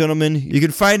 ladies and gentlemen, you can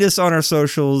find us on our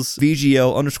socials,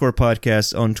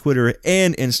 VGL_podcast on Twitter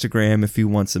and Instagram if you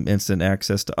want some instant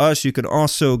access to us. You can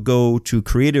also go to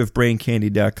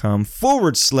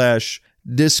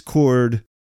creativebraincandy.com/Discord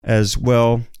as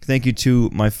well. Thank you to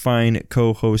my fine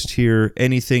co-host here.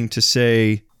 Anything to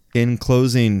say in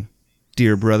closing,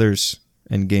 dear brothers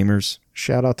and gamers?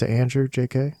 Shout out to Andrew,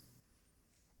 JK.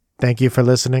 Thank you for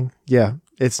listening. Yeah,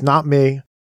 it's not me.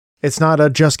 It's not a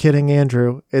just kidding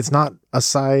Andrew. It's not a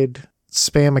side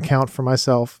spam account for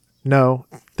myself. No,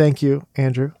 thank you,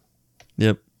 Andrew.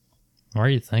 Yep. Why are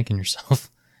you thanking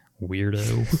yourself?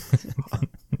 Weirdo.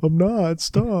 I'm not.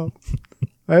 Stop.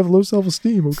 I have low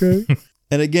self-esteem, okay?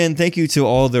 And again, thank you to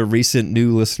all the recent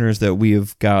new listeners that we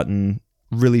have gotten.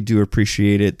 Really do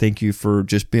appreciate it. Thank you for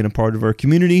just being a part of our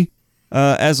community.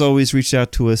 As always, reach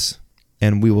out to us,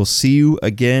 and we will see you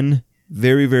again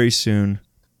very, very soon.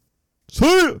 See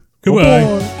ya! Goodbye.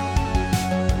 Bye-bye.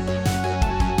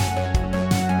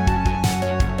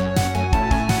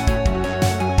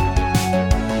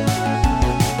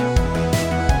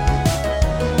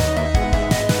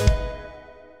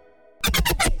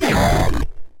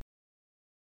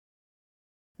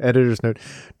 Editor's note,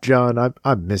 John,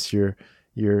 I miss your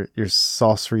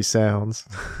saucery sounds,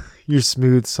 your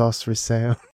smooth saucery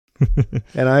sound.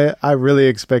 And I really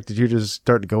expected you to just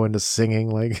start to go into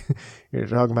singing, like you're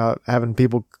talking about having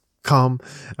people come.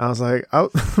 And I was like, I'm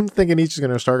thinking he's just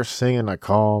gonna start singing like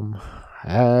 "Calm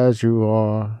as you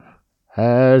are,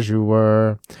 as you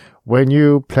were when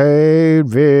you played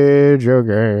video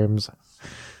games."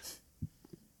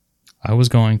 I was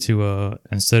going to,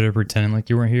 instead of pretending like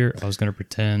you weren't here, I was going to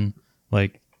pretend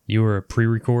like you were a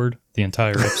pre-record the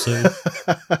entire episode.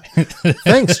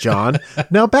 Thanks, John.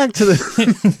 Now back to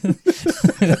the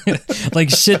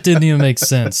Like, shit didn't even make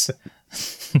sense.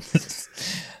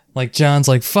 Like, John's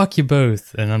like, fuck you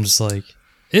both. And I'm just like,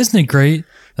 isn't it great?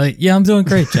 Like, yeah, I'm doing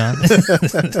great, John.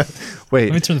 Wait,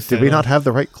 Let me turn the did fan we on. not have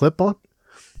the right clip on?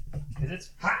 It's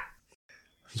hot.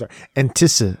 Sorry.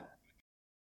 Antissa.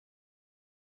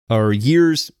 Or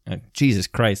years. Jesus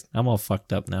Christ. I'm all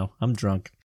fucked up now. I'm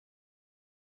drunk.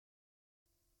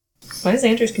 Why does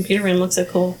Andrew's computer room look so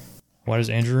cool? Why does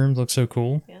Andrew room look so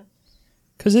cool? Yeah.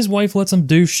 Because his wife lets him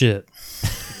do shit.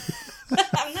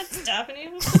 I'm not stopping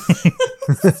you.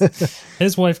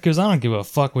 His wife goes, I don't give a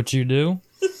fuck what you do.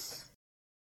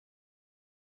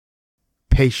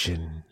 Patient.